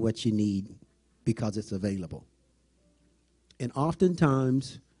without getting what you need, because it's available. And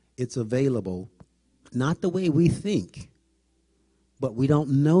oftentimes, it's available not the way we think, but we don't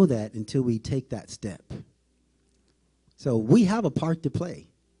know that until we take that step. So we have a part to play.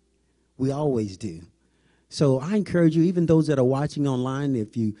 We always do. So I encourage you, even those that are watching online,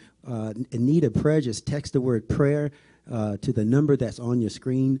 if you need a prayer, just text the word prayer to the number that's on your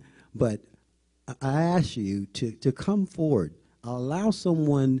screen. But I ask you to come forward. Allow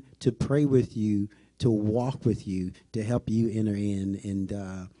someone to pray with you, to walk with you, to help you enter in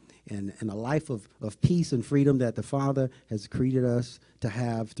and a life of peace and freedom that the Father has created us to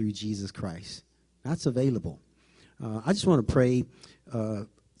have through Jesus Christ. That's available. I just want to pray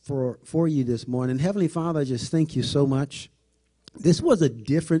for you this morning. Heavenly Father, I just thank you so much. This was a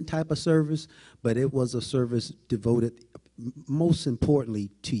different type of service, but it was a service devoted most importantly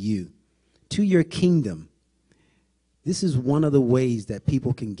to you, to your kingdom. This is one of the ways that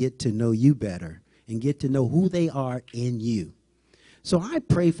people can get to know you better and get to know who they are in you. So I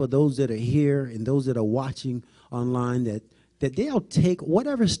pray for those that are here and those that are watching online that they'll take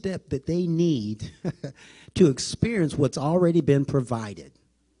whatever step that they need to experience what's already been provided.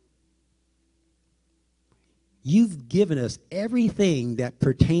 You've given us everything that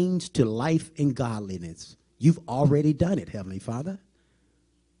pertains to life and godliness. You've already done it, Heavenly Father.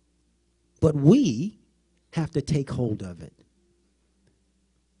 But we have to take hold of it.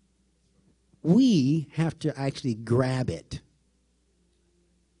 We have to actually grab it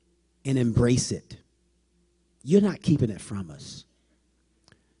and embrace it. You're not keeping it from us.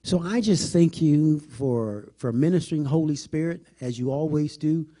 So I just thank you for ministering, Holy Spirit, as you always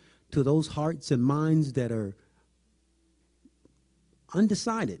do, to those hearts and minds that are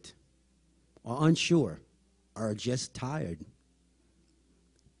undecided or unsure or just tired.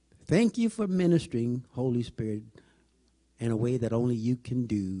 Thank you for ministering, Holy Spirit, in a way that only you can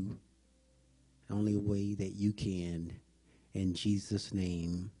do, only a way that you can. In Jesus'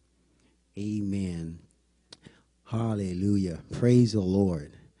 name, amen. Hallelujah. Praise the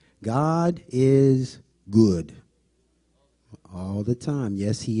Lord. God is good all the time.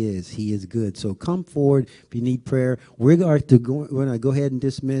 Yes, he is. He is good. So come forward if you need prayer. We're going to go ahead and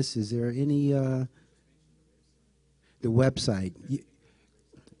dismiss. Is there any the website?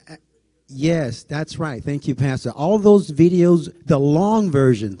 Yes, that's right. Thank you, Pastor. All those videos, the long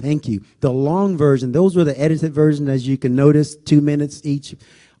version, thank you. The long version, those were the edited version, as you can notice, 2 minutes each.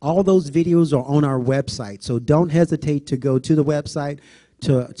 All those videos are on our website. So don't hesitate to go to the website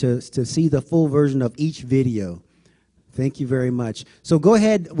to see the full version of each video. Thank you very much. So go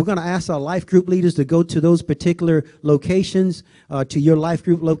ahead. We're going to ask our life group leaders to go to those particular locations, to your life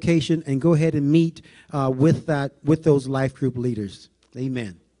group location, and go ahead and meet with those life group leaders.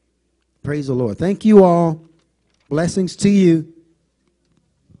 Amen. Praise the Lord. Thank you all. Blessings to you.